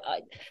don't, I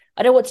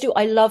don't know what to do.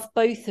 I love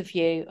both of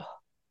you.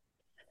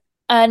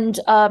 And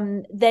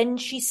then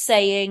she's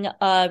saying,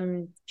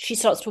 she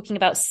starts talking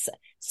about,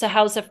 so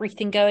how's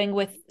everything going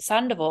with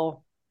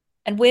Sandoval?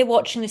 And we're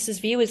watching this as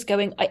viewers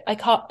going, I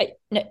can't,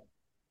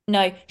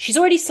 no, she's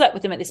already slept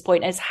with him at this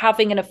point and is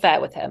having an affair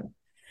with him.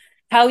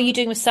 How are you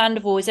doing with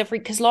Sandoval?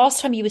 Because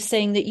last time you were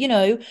saying that,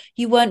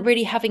 you weren't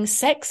really having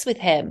sex with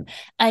him.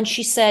 And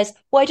she says,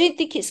 well, I don't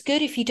think it's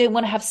good if you don't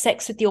want to have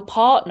sex with your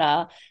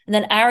partner. And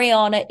then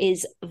Ariana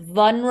is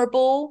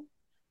vulnerable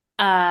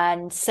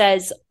and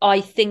says,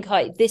 I think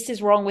this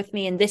is wrong with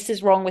me, and this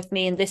is wrong with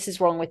me, and this is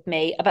wrong with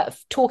me, about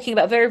talking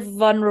about a very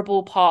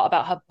vulnerable part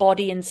about her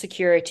body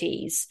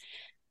insecurities.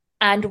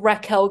 And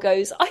Raquel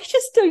goes, I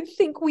just don't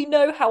think we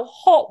know how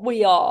hot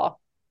we are.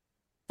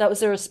 That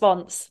was her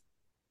response.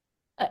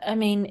 I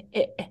mean,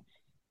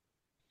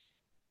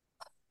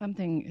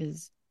 something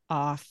is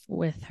off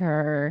with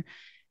her.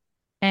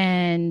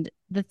 And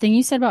the thing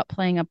you said about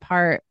playing a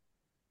part,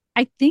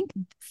 I think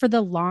for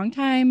the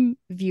longtime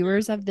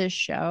viewers of this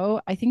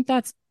show, I think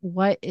that's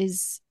what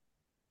is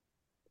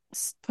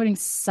putting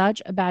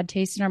such a bad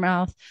taste in our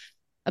mouth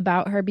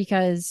about her,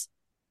 because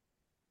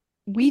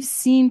we've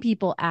seen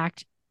people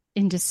act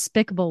in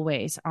despicable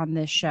ways on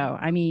this show.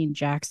 I mean,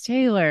 Jax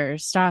Taylor,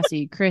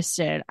 Stassi,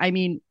 Kristen. I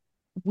mean,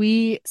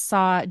 we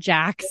saw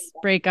Jax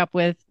break up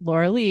with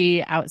Laura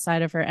Lee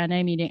outside of her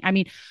NA meeting. I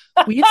mean,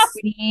 we've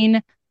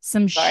seen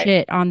some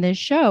shit on this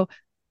show.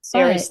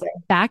 Seriously.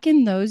 But back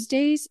in those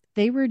days,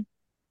 they were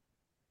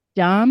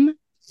dumb,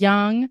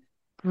 young,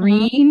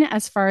 green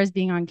as far as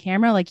being on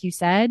camera, like you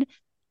said.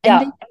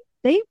 And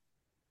they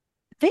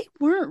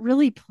weren't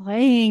really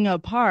playing a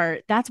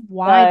part. That's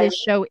why this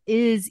show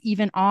is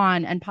even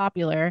on and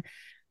popular,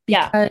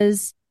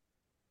 because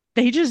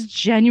they just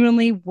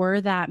genuinely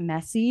were that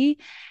messy.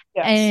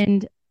 Yes.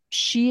 And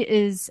she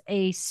is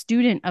a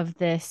student of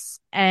this,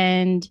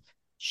 and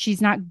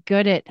she's not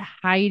good at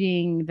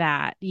hiding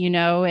that,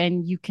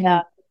 and you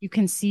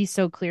can see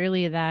so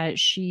clearly that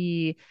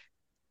she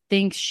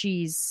thinks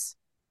she's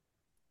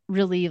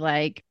really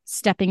like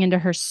stepping into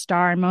her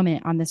star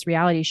moment on this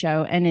reality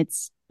show, and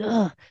it's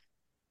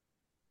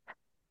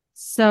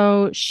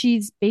so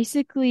she's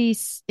basically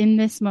in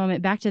this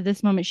moment, back to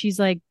this moment, she's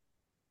like,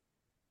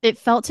 it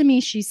felt to me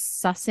she's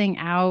sussing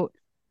out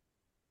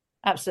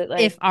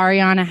absolutely if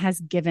Ariana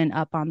has given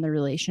up on the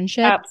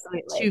relationship,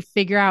 absolutely, to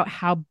figure out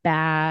how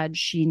bad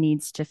she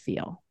needs to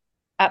feel.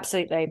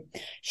 Absolutely.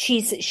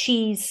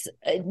 She's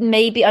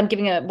maybe, I'm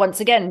giving her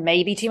once again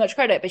maybe too much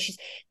credit, but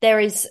there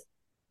is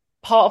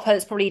part of her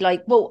that's probably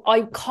like, well,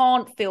 I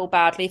can't feel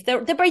badly if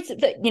they're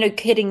basically,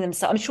 kidding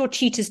themselves. I'm sure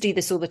cheaters do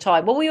this all the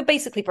time. Well, we were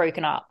basically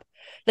broken up.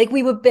 So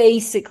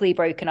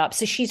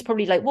she's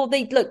probably like, well,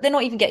 they're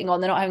not even getting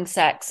on. They're not having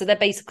sex. So they're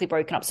basically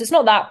broken up. So it's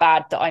not that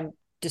bad that I'm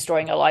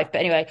destroying her life. But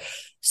anyway,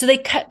 so they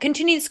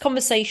continue this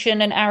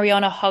conversation, and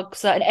Ariana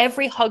hugs her, and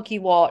every hug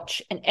you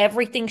watch and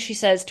everything she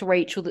says to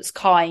Rachel that's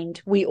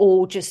kind, we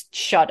all just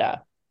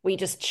shudder.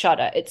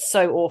 It's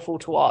so awful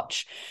to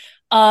watch.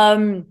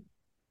 And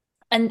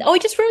I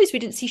just realized we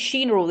didn't see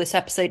Sheena all this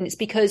episode, and it's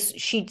because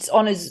she's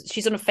on a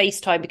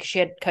FaceTime because she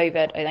had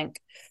COVID, I think.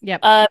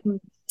 Yep.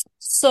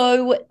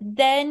 So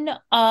then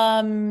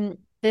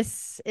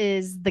this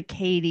is the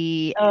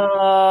Katie.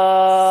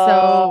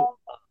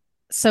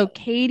 So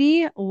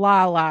Katie,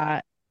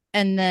 Lala,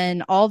 and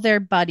then all their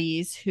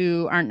buddies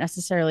who aren't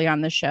necessarily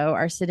on the show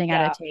are sitting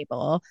at a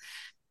table.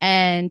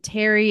 And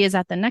Terry is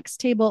at the next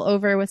table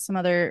over with some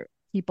other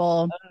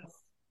people.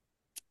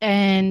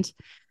 And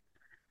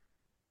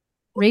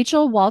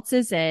Rachel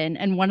waltzes in,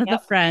 and one of the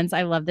friends,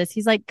 I love this,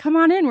 he's like, come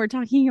on in, we're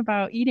talking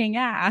about eating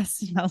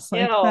ass. And I was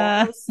like, it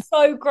was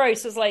so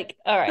gross. I was like,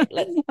 all right,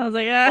 let's. I was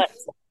like,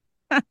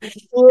 and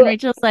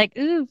Rachel's like,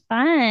 ooh,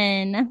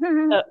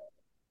 fun.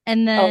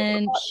 And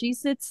then she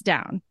sits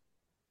down,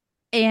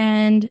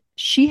 and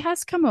she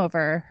has come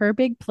over. Her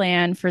big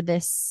plan for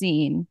this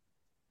scene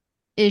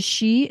is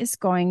she is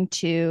going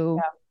to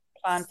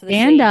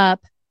stand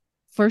up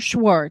for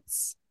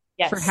Schwartz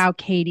for how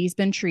Katie's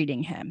been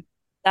treating him.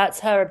 That's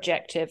her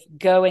objective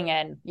going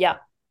in. Yeah.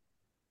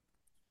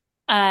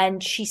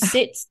 And she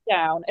sits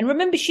down, and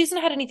remember, she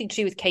hasn't had anything to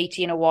do with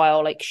Katie in a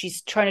while. Like,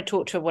 she's trying to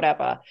talk to her,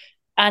 whatever.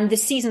 And the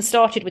season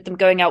started with them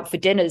going out for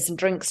dinners and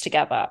drinks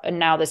together, and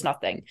now there's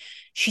nothing.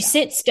 She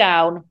sits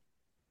down,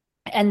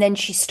 and then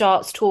she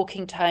starts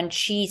talking to her, and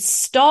she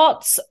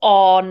starts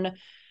on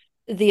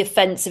the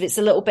offensive. It's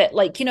a little bit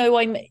like,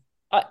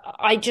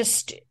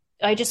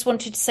 I just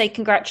wanted to say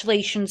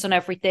congratulations on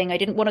everything. I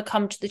didn't want to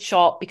come to the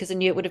shop because I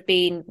knew it would have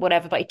been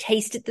whatever, but I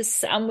tasted the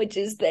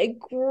sandwiches. They're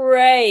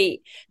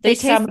great. They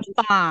taste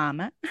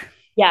bomb.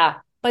 Yeah.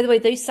 By the way,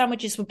 those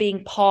sandwiches were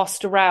being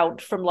passed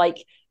around from like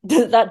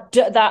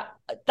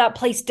that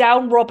place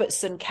down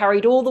Robertson,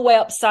 carried all the way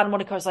up Santa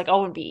Monica. I was like, I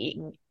wouldn't be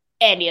eating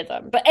any of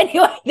them. But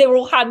anyway, they were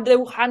all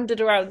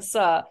handed around,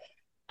 sir.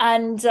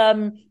 And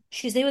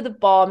she goes, they were the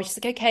bomb. And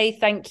she's like, okay,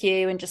 thank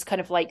you. And just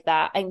kind of like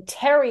that. And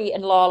Terry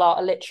and Lala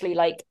are literally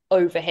like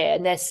over here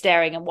and they're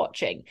staring and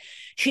watching.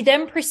 She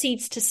then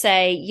proceeds to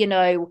say, you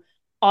know,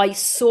 I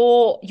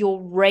saw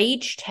your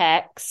rage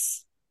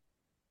texts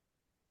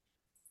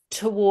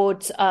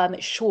towards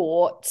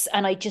Schwartz,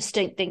 and I just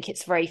don't think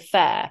it's very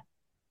fair.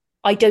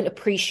 I don't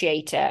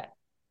appreciate it.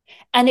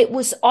 And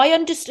I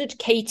understood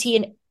Katie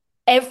in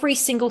every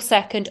single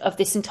second of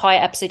this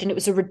entire episode, and it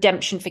was a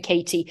redemption for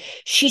Katie.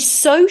 She's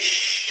so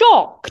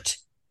shocked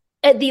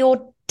at the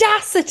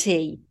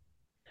audacity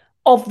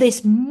of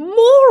this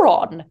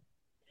moron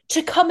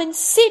to come and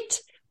sit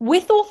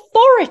with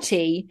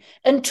authority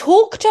and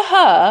talk to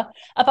her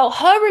about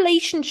her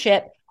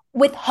relationship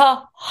with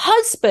her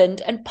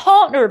husband and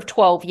partner of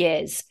 12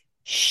 years.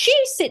 She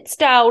sits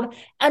down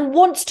and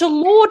wants to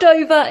lord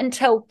over and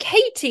tell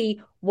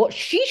Katie what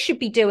she should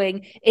be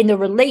doing in the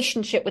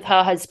relationship with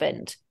her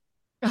husband.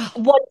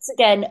 Once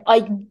again,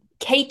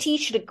 Katie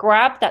should have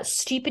grabbed that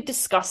stupid,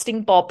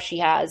 disgusting bob she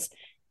has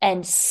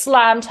and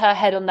slammed her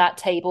head on that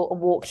table and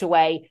walked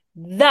away.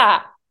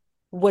 That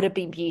would have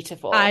been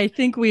beautiful. I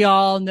think we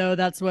all know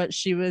that's what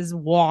she was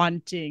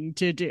wanting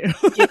to do.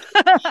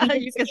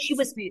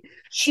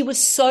 She was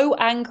so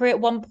angry at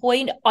one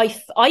point.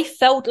 I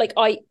felt like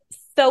I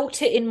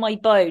felt it in my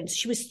bones.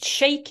 She was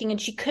shaking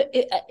and she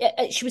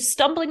was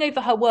stumbling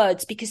over her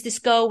words because this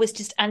girl was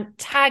just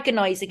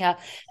antagonizing her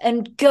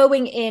and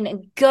going in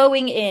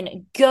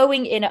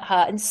at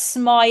her and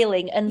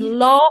smiling and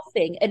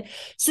laughing. And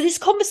so this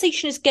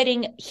conversation is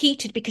getting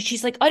heated because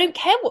she's like, I don't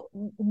care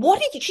what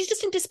are you? She's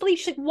just in disbelief.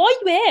 She's like, why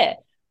are you here?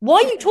 Why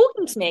are you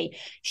talking to me?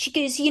 She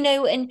goes, you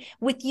know, and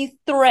with you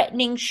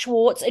threatening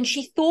Schwartz. And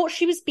she thought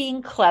she was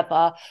being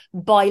clever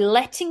by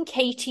letting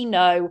Katie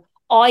know,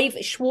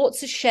 Schwartz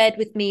has shared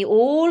with me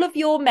all of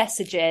your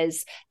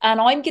messages,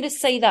 and I'm going to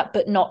say that,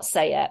 but not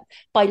say it,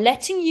 by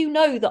letting you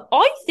know that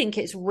I think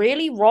it's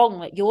really wrong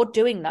that you're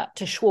doing that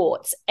to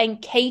Schwartz.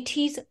 And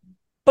Katie's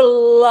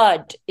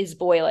blood is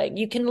boiling.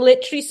 You can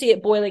literally see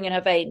it boiling in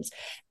her veins.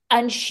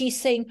 And she's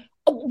saying,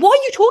 why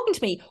are you talking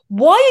to me?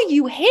 Why are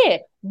you here?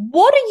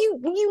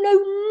 You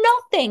know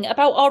nothing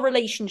about our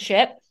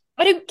relationship.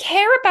 I don't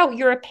care about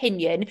your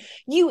opinion.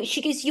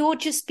 She goes, you're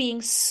just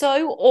being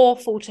so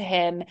awful to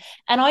him.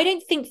 And I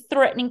don't think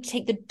threatening to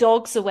take the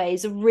dogs away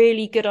is a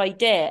really good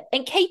idea.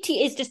 And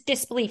Katie is just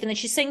disbelief. And then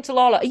she's saying to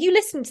Lala, are you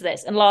listening to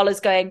this? And Lala's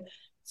going,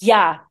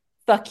 yeah,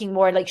 fucking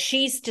more. Like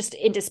she's just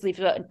in disbelief.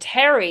 And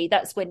Terry,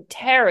 that's when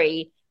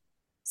Terry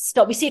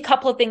we see a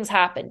couple of things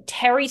happen.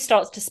 Terry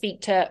starts to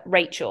speak to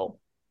Rachel.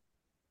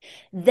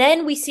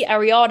 Then we see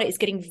Ariana is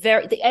getting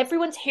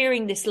everyone's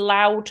hearing this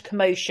loud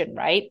commotion,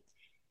 right?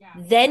 Yeah.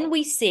 Then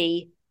we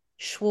see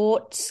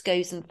Schwartz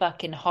goes and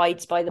fucking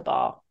hides by the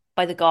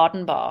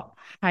garden bar.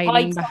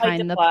 Hiding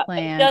behind the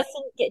plant.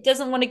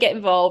 Doesn't want to get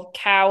involved.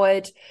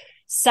 Coward.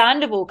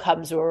 Sandoval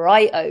comes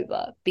right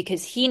over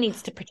because he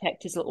needs to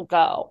protect his little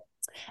girl.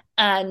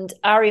 And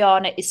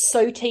Ariana is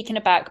so taken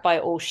aback by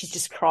it all. She's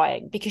just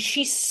crying because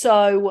she's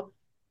so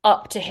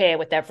up to here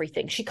with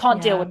everything. She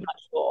can't deal with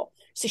much more.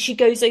 So she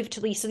goes over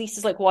to Lisa.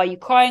 Lisa's like, why are you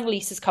crying?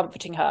 Lisa's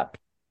comforting her.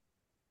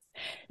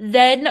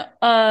 Then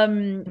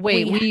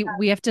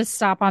we have to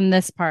stop on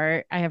this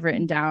part. I have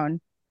written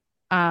down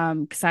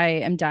because I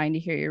am dying to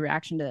hear your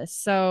reaction to this.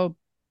 So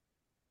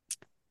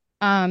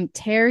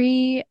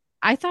Terry,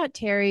 I thought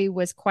Terry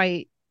was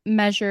quite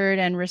measured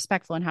and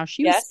respectful in how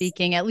she was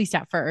speaking, at least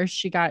at first.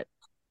 She got,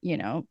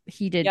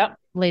 heated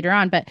later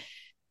on, but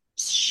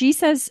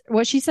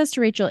what she says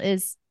to Rachel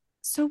is,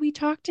 so we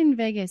talked in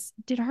Vegas.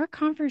 Did our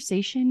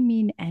conversation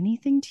mean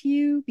anything to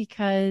you?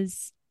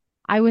 Because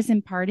I was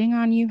imparting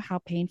on you how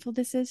painful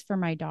this is for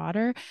my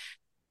daughter.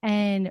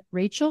 And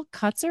Rachel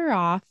cuts her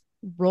off,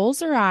 rolls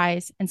her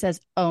eyes, and says,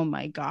 oh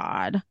my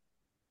God.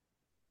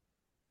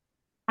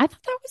 I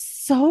thought that was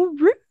so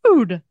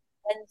rude.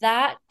 When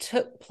that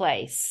took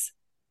place,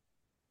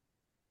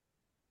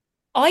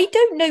 I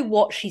don't know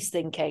what she's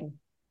thinking,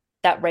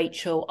 that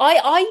Rachel.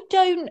 I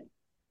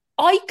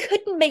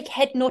couldn't make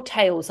head nor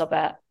tails of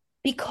it.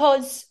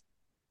 Because,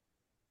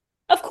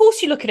 of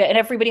course, you look at it and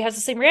everybody has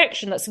the same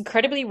reaction. That's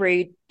incredibly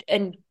rude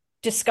and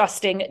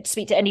disgusting to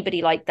speak to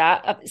anybody like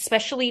that,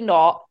 especially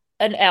not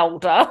an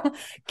elder,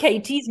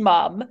 Katie's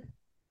mum.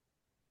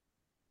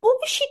 What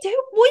was she doing?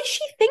 What is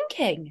she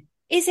thinking?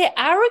 Is it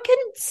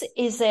arrogance?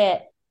 Is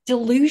it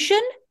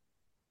delusion?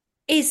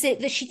 Is it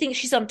that she thinks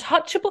she's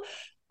untouchable?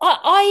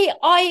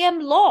 I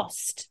am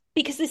lost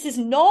because this is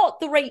not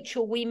the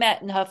Rachel we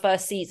met in her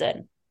first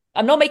season.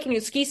 I'm not making an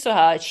excuse for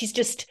her. She's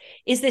just,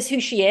 is this who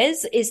she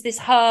is? Is this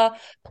her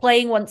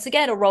playing once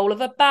again a role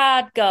of a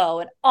bad girl?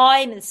 And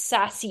I'm a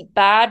sassy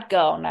bad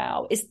girl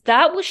now. Is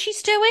that what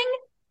she's doing?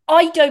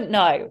 I don't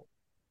know.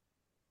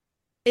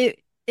 It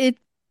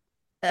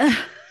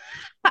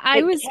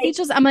I was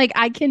speechless. I'm like,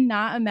 I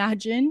cannot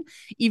imagine,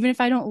 even if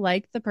I don't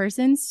like the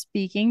person,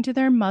 speaking to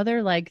their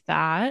mother like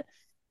that.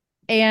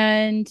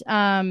 And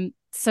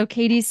so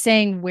Katie's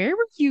saying, "Where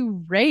were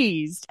you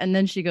raised?" And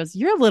then she goes,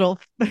 "You're a little,"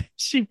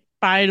 she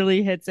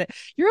finally hits it.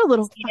 "You're a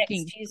little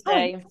fucking next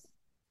Tuesday."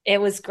 It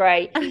was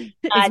great. And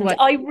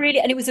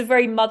it was a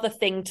very mother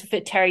thing for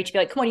Terry to be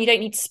like, come on, you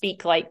don't need to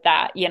speak like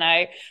that, you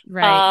know?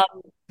 Right.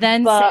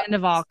 Then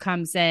Sandoval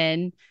comes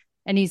in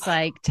and he's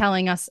like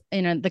telling us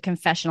in the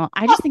confessional.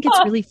 I just think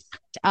it's really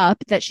fucked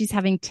up that she's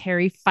having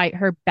Terry fight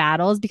her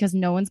battles because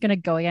no one's going to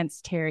go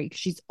against Terry because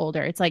she's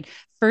older. It's like,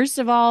 first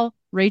of all,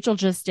 Rachel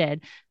just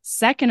did.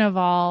 Second of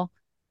all,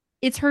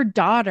 it's her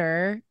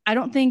daughter. I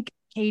don't think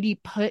Katie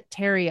put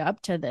Terry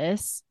up to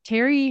this.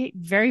 Terry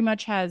very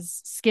much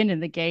has skin in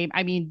the game.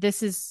 I mean,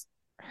 this is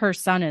her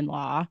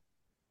son-in-law.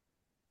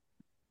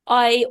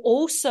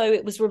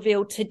 It was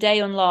revealed today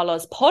on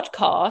Lala's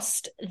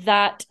podcast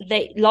that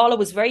Lala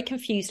was very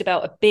confused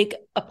about a big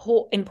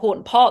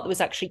important part that was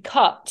actually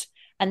cut.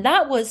 And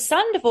that was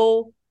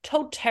Sandoval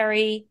told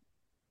Terry,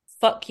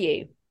 fuck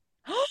you.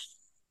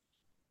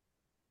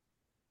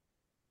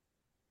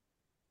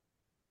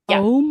 Yeah.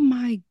 Oh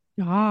my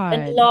God.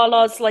 And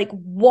Lala's like,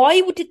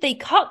 why did they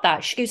cut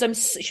that? She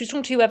goes, she was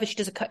talking to whoever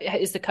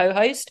is the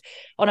co-host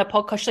on her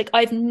podcast. She's like,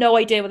 I have no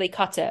idea where they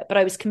cut it, but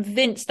I was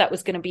convinced that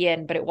was going to be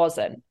in, but it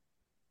wasn't.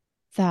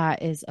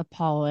 That is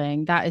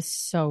appalling. That is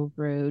so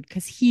rude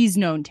because he's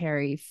known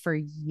Terry for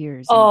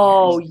years.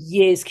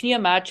 Years. Can you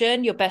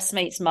imagine your best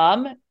mate's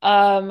mum?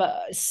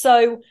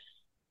 So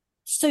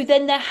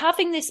then they're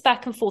having this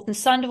back and forth and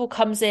Sandoval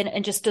comes in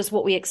and just does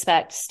what we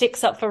expect.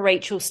 Sticks up for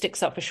Rachel,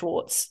 sticks up for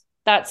Schwartz.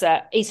 That's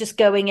it. He's just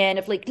going in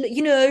of like,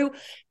 you know,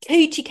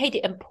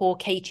 Katie, and poor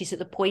Katie's at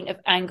the point of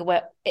anger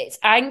where it's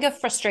anger,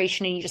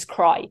 frustration, and you just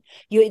cry.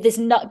 There's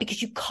not,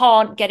 because you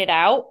can't get it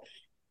out.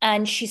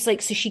 And she's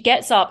like, so she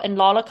gets up and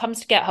Lala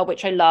comes to get her,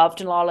 which I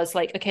loved. And Lala's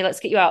like, okay, let's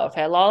get you out of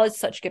here. Lala's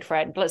such a good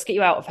friend. Let's get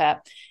you out of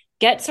here.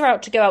 Gets her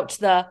out to go out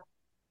to the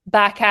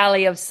back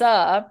alley of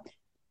Sir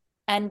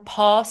and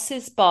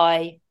passes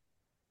by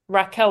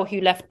Raquel,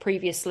 who left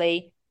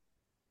previously,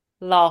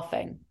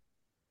 laughing.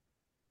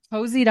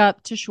 Cozied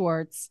up to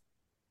Schwartz.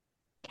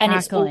 And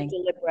it's all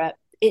deliberate.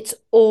 It's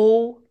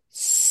all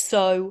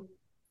so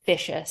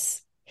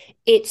vicious.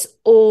 It's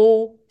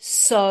all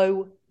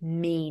so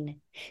mean.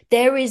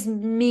 There is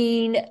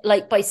mean,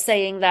 like by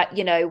saying that,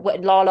 you know,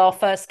 when Lala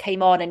first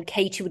came on and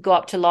Katie would go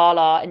up to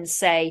Lala and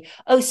say,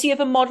 oh, so you have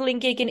a modeling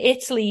gig in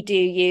Italy, do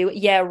you?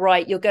 Yeah,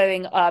 right. You're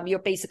going, you're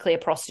basically a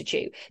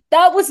prostitute.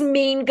 That was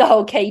mean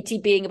girl Katie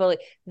being about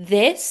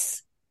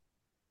this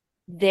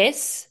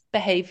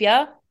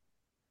behavior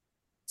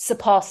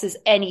surpasses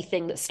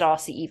anything that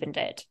Stacy even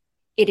did.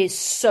 It is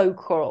so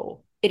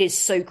cruel. It is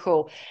so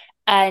cruel.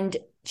 And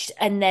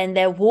then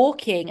they're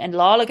walking and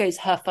Lala goes,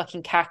 her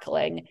fucking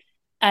cackling.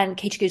 And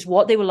Katie goes,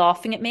 what? They were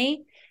laughing at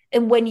me?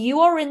 And when you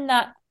are in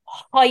that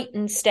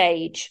heightened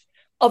stage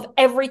of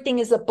everything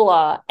is a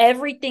blur,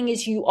 everything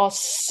is, you are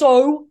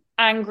so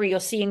angry, you're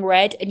seeing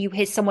red, and you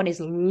hear someone is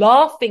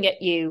laughing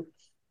at you,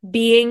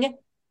 being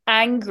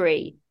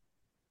angry,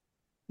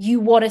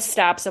 you want to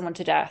stab someone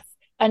to death.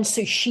 And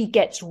so she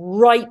gets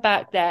right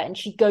back there and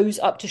she goes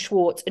up to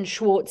Schwartz and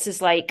Schwartz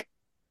is like,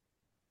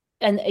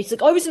 and it's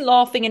like, I wasn't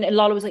laughing. And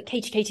Lala was like,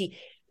 Katie,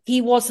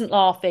 he wasn't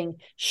laughing.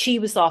 She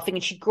was laughing.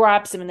 And she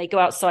grabs him and they go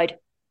outside.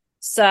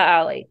 Sir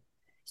Alley.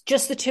 It's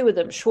just the two of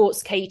them,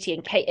 Schwartz, Katie.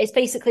 And Kate, it's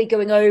basically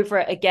going over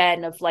it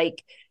again of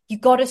like, you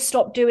got to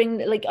stop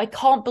doing, like, I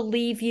can't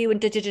believe you and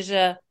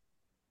da-da-da-da.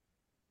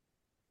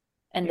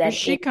 And then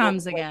she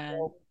comes again.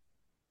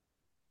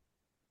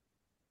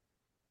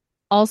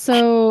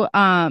 Also,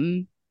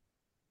 I'm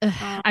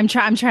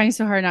trying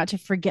so hard not to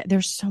forget.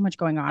 There's so much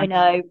going on. I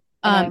know.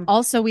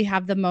 Also, we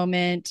have the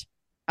moment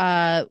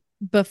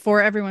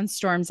before everyone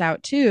storms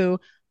out too.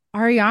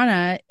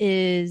 Ariana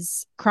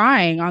is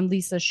crying on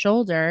Lisa's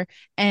shoulder,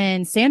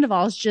 and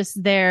Sandoval's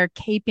just there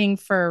caping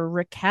for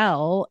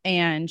Raquel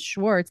and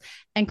Schwartz.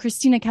 And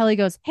Christina Kelly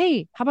goes,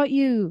 "Hey, how about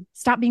you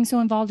stop being so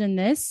involved in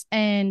this?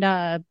 And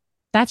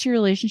that's your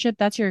relationship.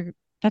 That's your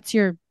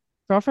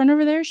girlfriend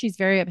over there. She's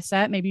very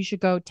upset. Maybe you should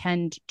go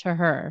tend to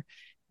her."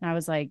 And I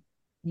was like,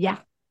 yeah.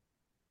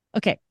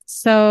 Okay.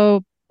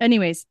 So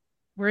anyways,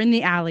 we're in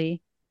the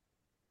alley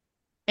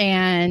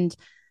and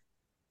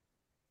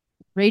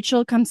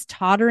Rachel comes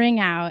tottering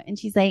out and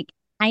she's like,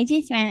 I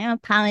just want to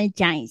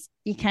apologize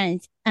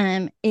because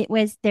there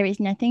was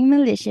nothing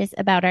malicious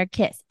about our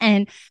kiss.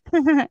 And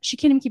she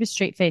can't even keep a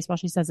straight face while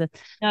she says it.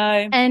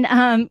 No.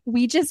 And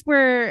we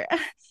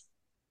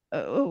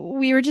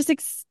were just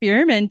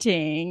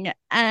experimenting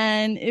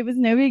and it was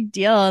no big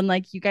deal. And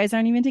like, you guys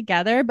aren't even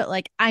together, but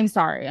like, I'm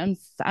sorry.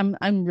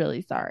 I'm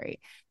really sorry.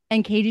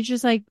 And Katie's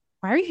just like,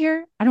 why are you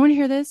here? I don't want to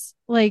hear this.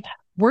 Like,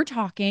 we're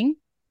talking,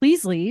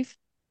 please leave.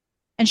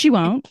 And she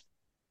won't.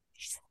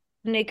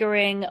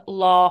 Sniggering,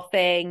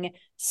 laughing,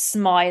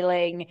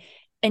 smiling.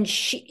 And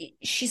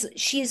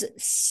she's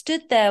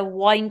stood there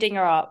winding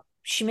her up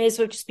she may as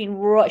well have just been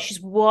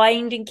she's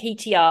winding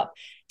Katie up.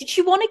 Did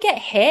she want to get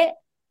hit?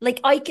 Like,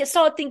 I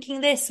started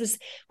thinking was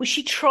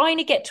she trying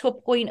to get to a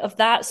point of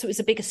that so it was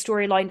a bigger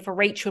storyline for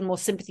Rachel and more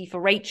sympathy for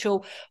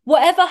Rachel?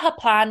 Whatever her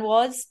plan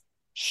was,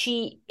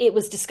 it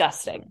was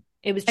disgusting.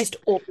 It was just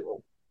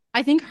awful.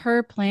 I think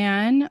her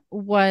plan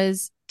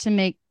was to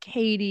make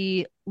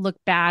Katie look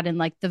bad and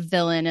like the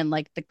villain and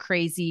like the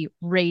crazy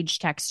rage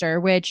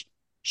texter, which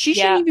she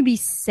shouldn't even be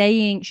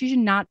saying. She should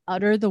not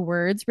utter the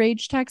words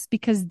rage text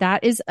because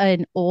that is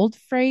an old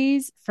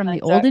phrase from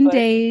the olden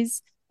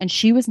days. And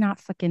she was not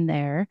fucking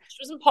there. She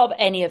wasn't part of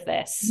any of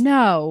this.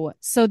 No.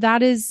 So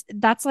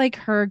that's like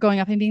her going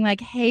up and being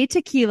like, hey,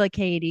 Tequila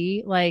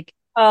Katie, like,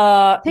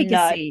 take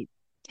a seat.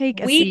 Take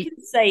a seat. We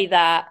can say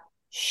that.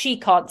 She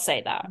can't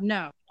say that.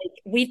 No. Like,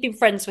 we've been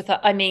friends with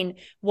her. I mean,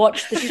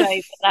 watch the show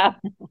for that.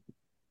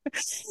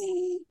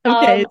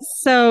 Okay.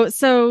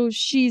 So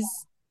she's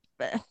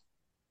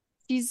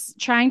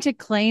trying to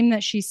claim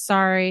that she's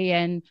sorry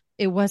and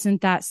it wasn't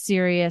that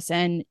serious.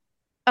 And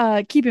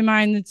keep in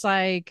mind, it's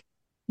like,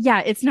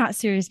 yeah, it's not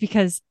serious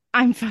because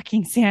I'm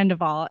fucking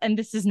Sandoval and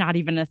this is not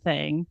even a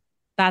thing.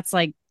 That's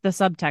like the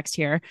subtext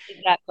here.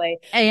 Exactly.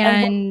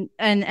 And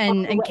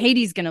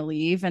Katie's gonna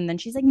leave and then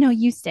she's like, no,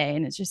 you stay.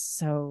 And it's just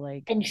so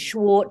like. And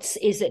Schwartz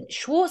is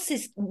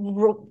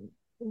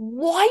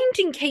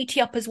winding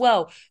Katie up as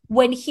well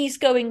when he's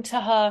going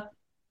to her.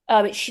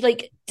 She's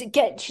like,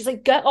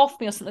 get off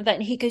me or something like that.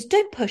 And he goes,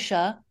 don't push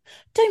her.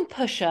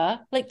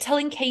 Like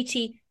telling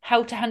Katie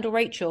how to handle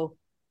Rachel.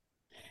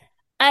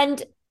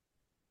 And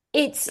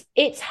it's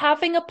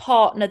having a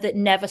partner that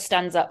never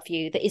stands up for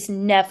you, that is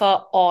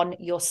never on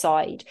your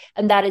side.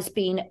 And that has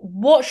been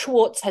what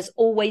Schwartz has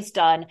always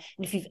done.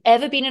 And if you've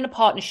ever been in a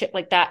partnership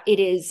like that, it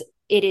is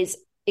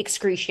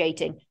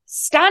excruciating.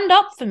 Stand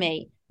up for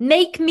me.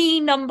 Make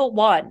me number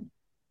one.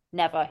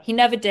 Never. He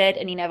never did,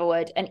 and he never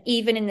would. And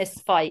even in this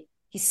fight,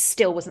 he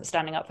still wasn't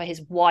standing up for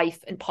his wife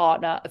and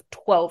partner of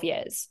 12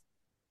 years.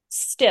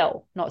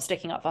 Still not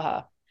sticking up for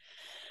her.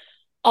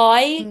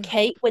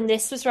 Kate, when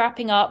this was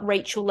wrapping up,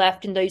 Rachel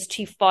left and those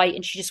two fight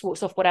and she just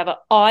walks off, whatever.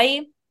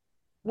 I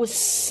was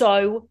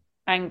so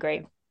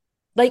angry.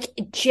 Like,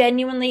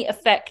 genuinely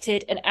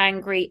affected and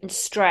angry and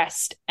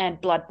stressed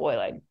and blood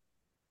boiling.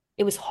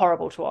 It was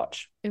horrible to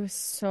watch. It was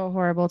so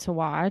horrible to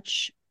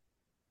watch.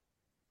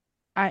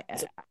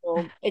 It's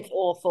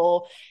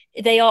awful.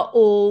 They are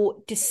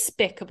all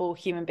despicable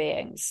human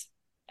beings.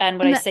 And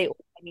when I say all,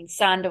 I mean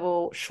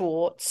Sandoval,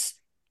 Schwartz,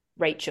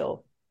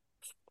 Rachel.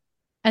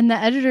 And the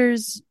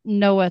editors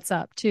know what's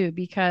up too,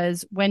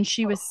 because when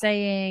she was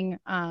saying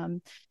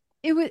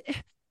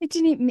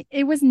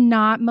it was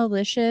not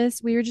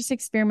malicious. We were just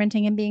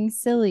experimenting and being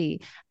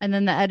silly. And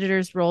then the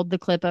editors rolled the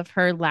clip of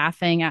her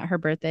laughing at her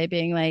birthday,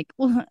 being like,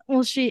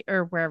 well, she,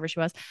 or wherever she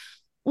was,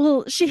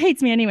 well, she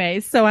hates me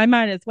anyways, so I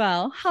might as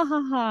well. Ha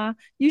ha ha.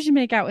 You should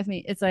make out with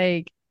me. It's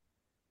like,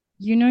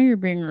 you're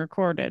being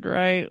recorded,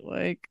 right?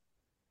 Like,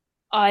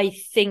 I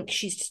think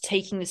she's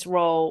taking this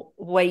role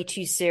way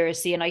too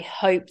seriously, and I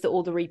hope that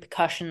all the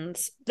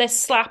repercussions, they're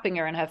slapping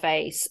her in her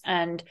face,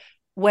 and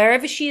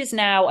wherever she is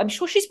now, I'm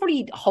sure she's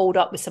probably holed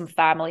up with some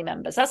family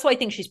members. That's what I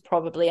think she's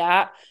probably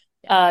at,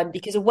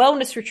 because a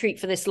wellness retreat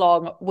for this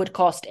long would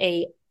cost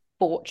a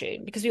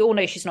fortune, because we all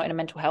know she's not in a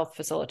mental health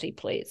facility,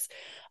 please.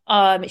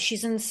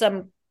 She's in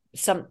some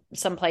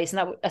place, and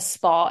that a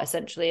spa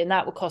essentially, and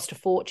that would cost a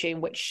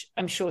fortune, which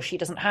I'm sure she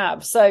doesn't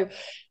have. So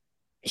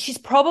she's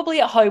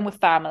probably at home with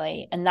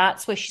family, and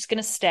that's where she's going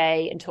to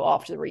stay until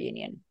after the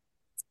reunion.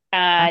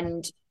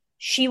 And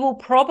she will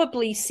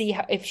probably see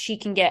if she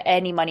can get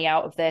any money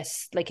out of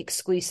this, like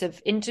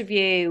exclusive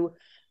interview.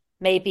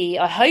 Maybe,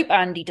 I hope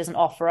Andy doesn't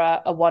offer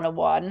her a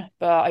one-on-one,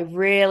 but I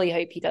really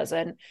hope he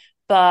doesn't.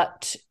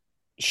 But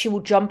she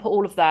will jump at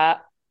all of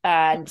that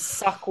and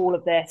suck all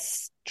of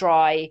this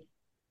dry.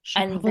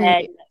 She'll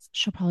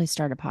probably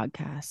start a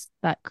podcast.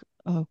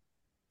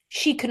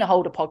 She couldn't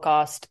hold a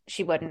podcast.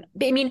 She wouldn't.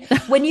 But I mean,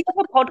 when you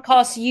have a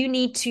podcast, you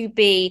need to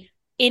be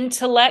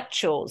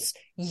intellectuals.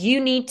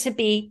 You need to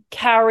be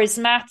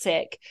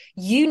charismatic.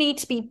 You need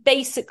to be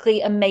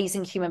basically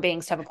amazing human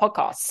beings to have a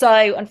podcast.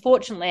 So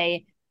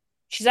unfortunately,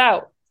 she's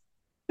out.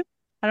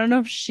 I don't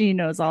know if she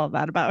knows all of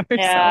that about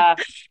herself. Yeah.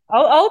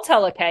 I'll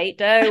tell her, Kate.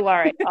 Don't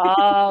worry.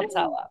 I'll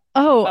tell her.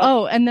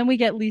 Oh, and then we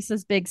get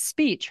Lisa's big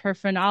speech, her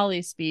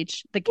finale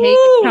speech. The cake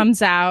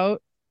comes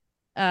out.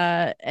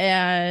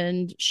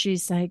 And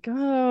she's like,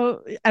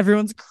 oh,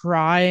 everyone's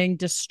crying,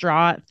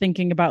 distraught,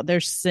 thinking about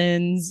their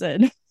sins,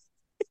 and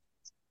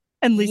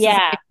Lisa's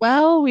like,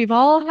 well, we've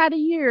all had a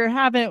year,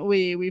 haven't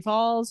we? We've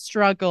all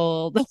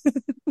struggled.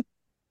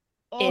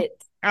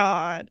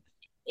 God,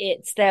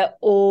 they're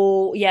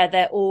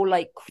all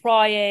like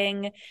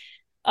crying.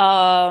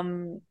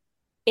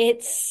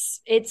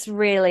 It's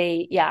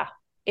really,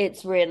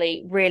 it's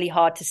really, really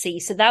hard to see.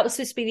 So that was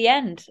supposed to be the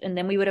end, and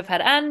then we would have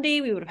had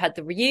Andy, we would have had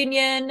the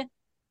reunion.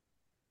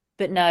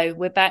 But no,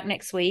 we're back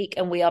next week,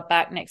 and we are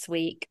back next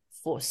week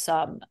for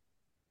some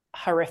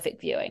horrific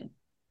viewing.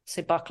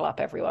 So buckle up,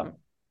 everyone.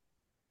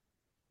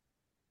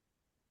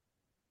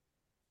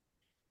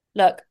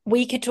 Look,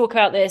 we could talk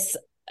about this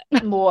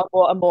more and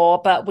more and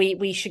more, but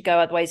we should go,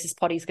 otherwise this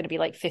poddy's going to be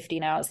like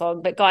 15 hours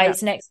long. But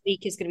guys, next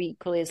week is going to be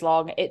equally as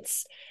long.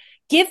 It's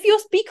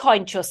be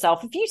kind to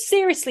yourself. If you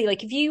seriously,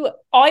 like,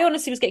 I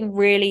honestly was getting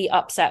really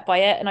upset by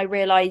it, and I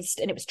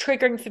realized, and it was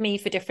triggering for me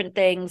for different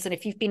things. And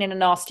if you've been in a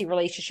nasty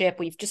relationship,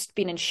 or you've just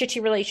been in a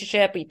shitty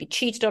relationship, or you've been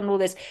cheated on, all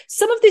this,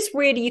 some of this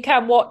really, you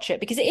can watch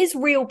it because it is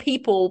real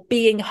people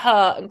being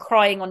hurt and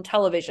crying on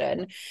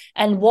television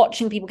and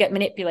watching people get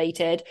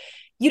manipulated.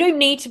 You don't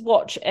need to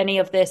watch any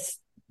of this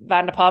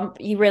Vanderpump.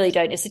 You really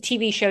don't. It's a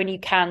TV show and you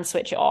can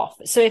switch it off.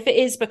 So if it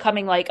is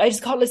becoming like, I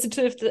just can't listen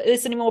to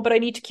this anymore, but I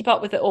need to keep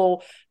up with it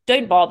all,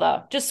 don't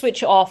bother. Just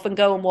switch it off and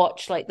go and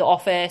watch like The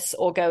Office,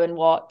 or go and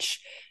watch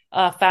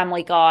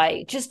Family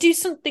Guy. Just do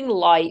something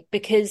light,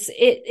 because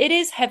it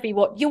is heavy.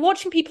 You're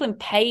watching people in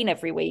pain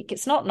every week.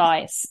 It's not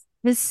nice.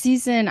 This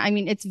season, I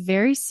mean, it's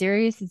very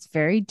serious. It's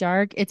very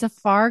dark. It's a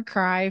far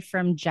cry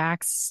from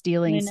Jax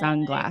stealing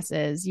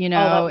sunglasses.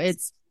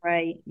 It's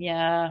right.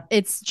 Yeah.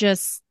 It's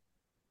just,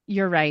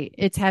 you're right.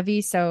 It's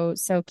heavy. So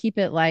keep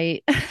it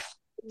light.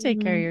 Take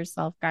care of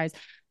yourself, guys.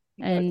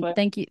 And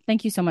thank you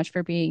so much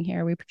for being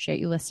here. We appreciate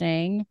you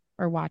listening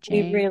or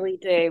watching. We really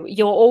do.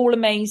 You're all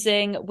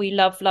amazing. We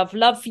love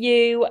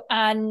you.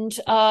 And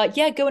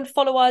go and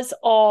follow us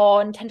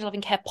on Tender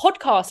Loving Care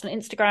Podcast on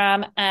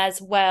Instagram, as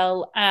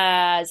well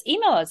as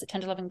email us at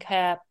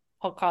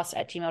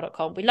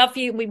tenderlovingcarepodcast@gmail.com. We love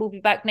you, and we will be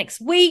back next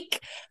week.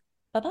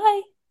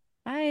 Bye-bye.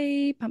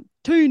 Bye.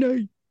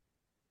 Pumptini.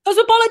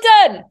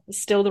 Cosmopolitan! It's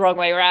still the wrong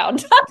way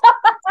around.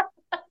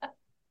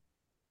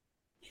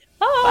 Bye.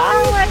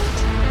 Bye.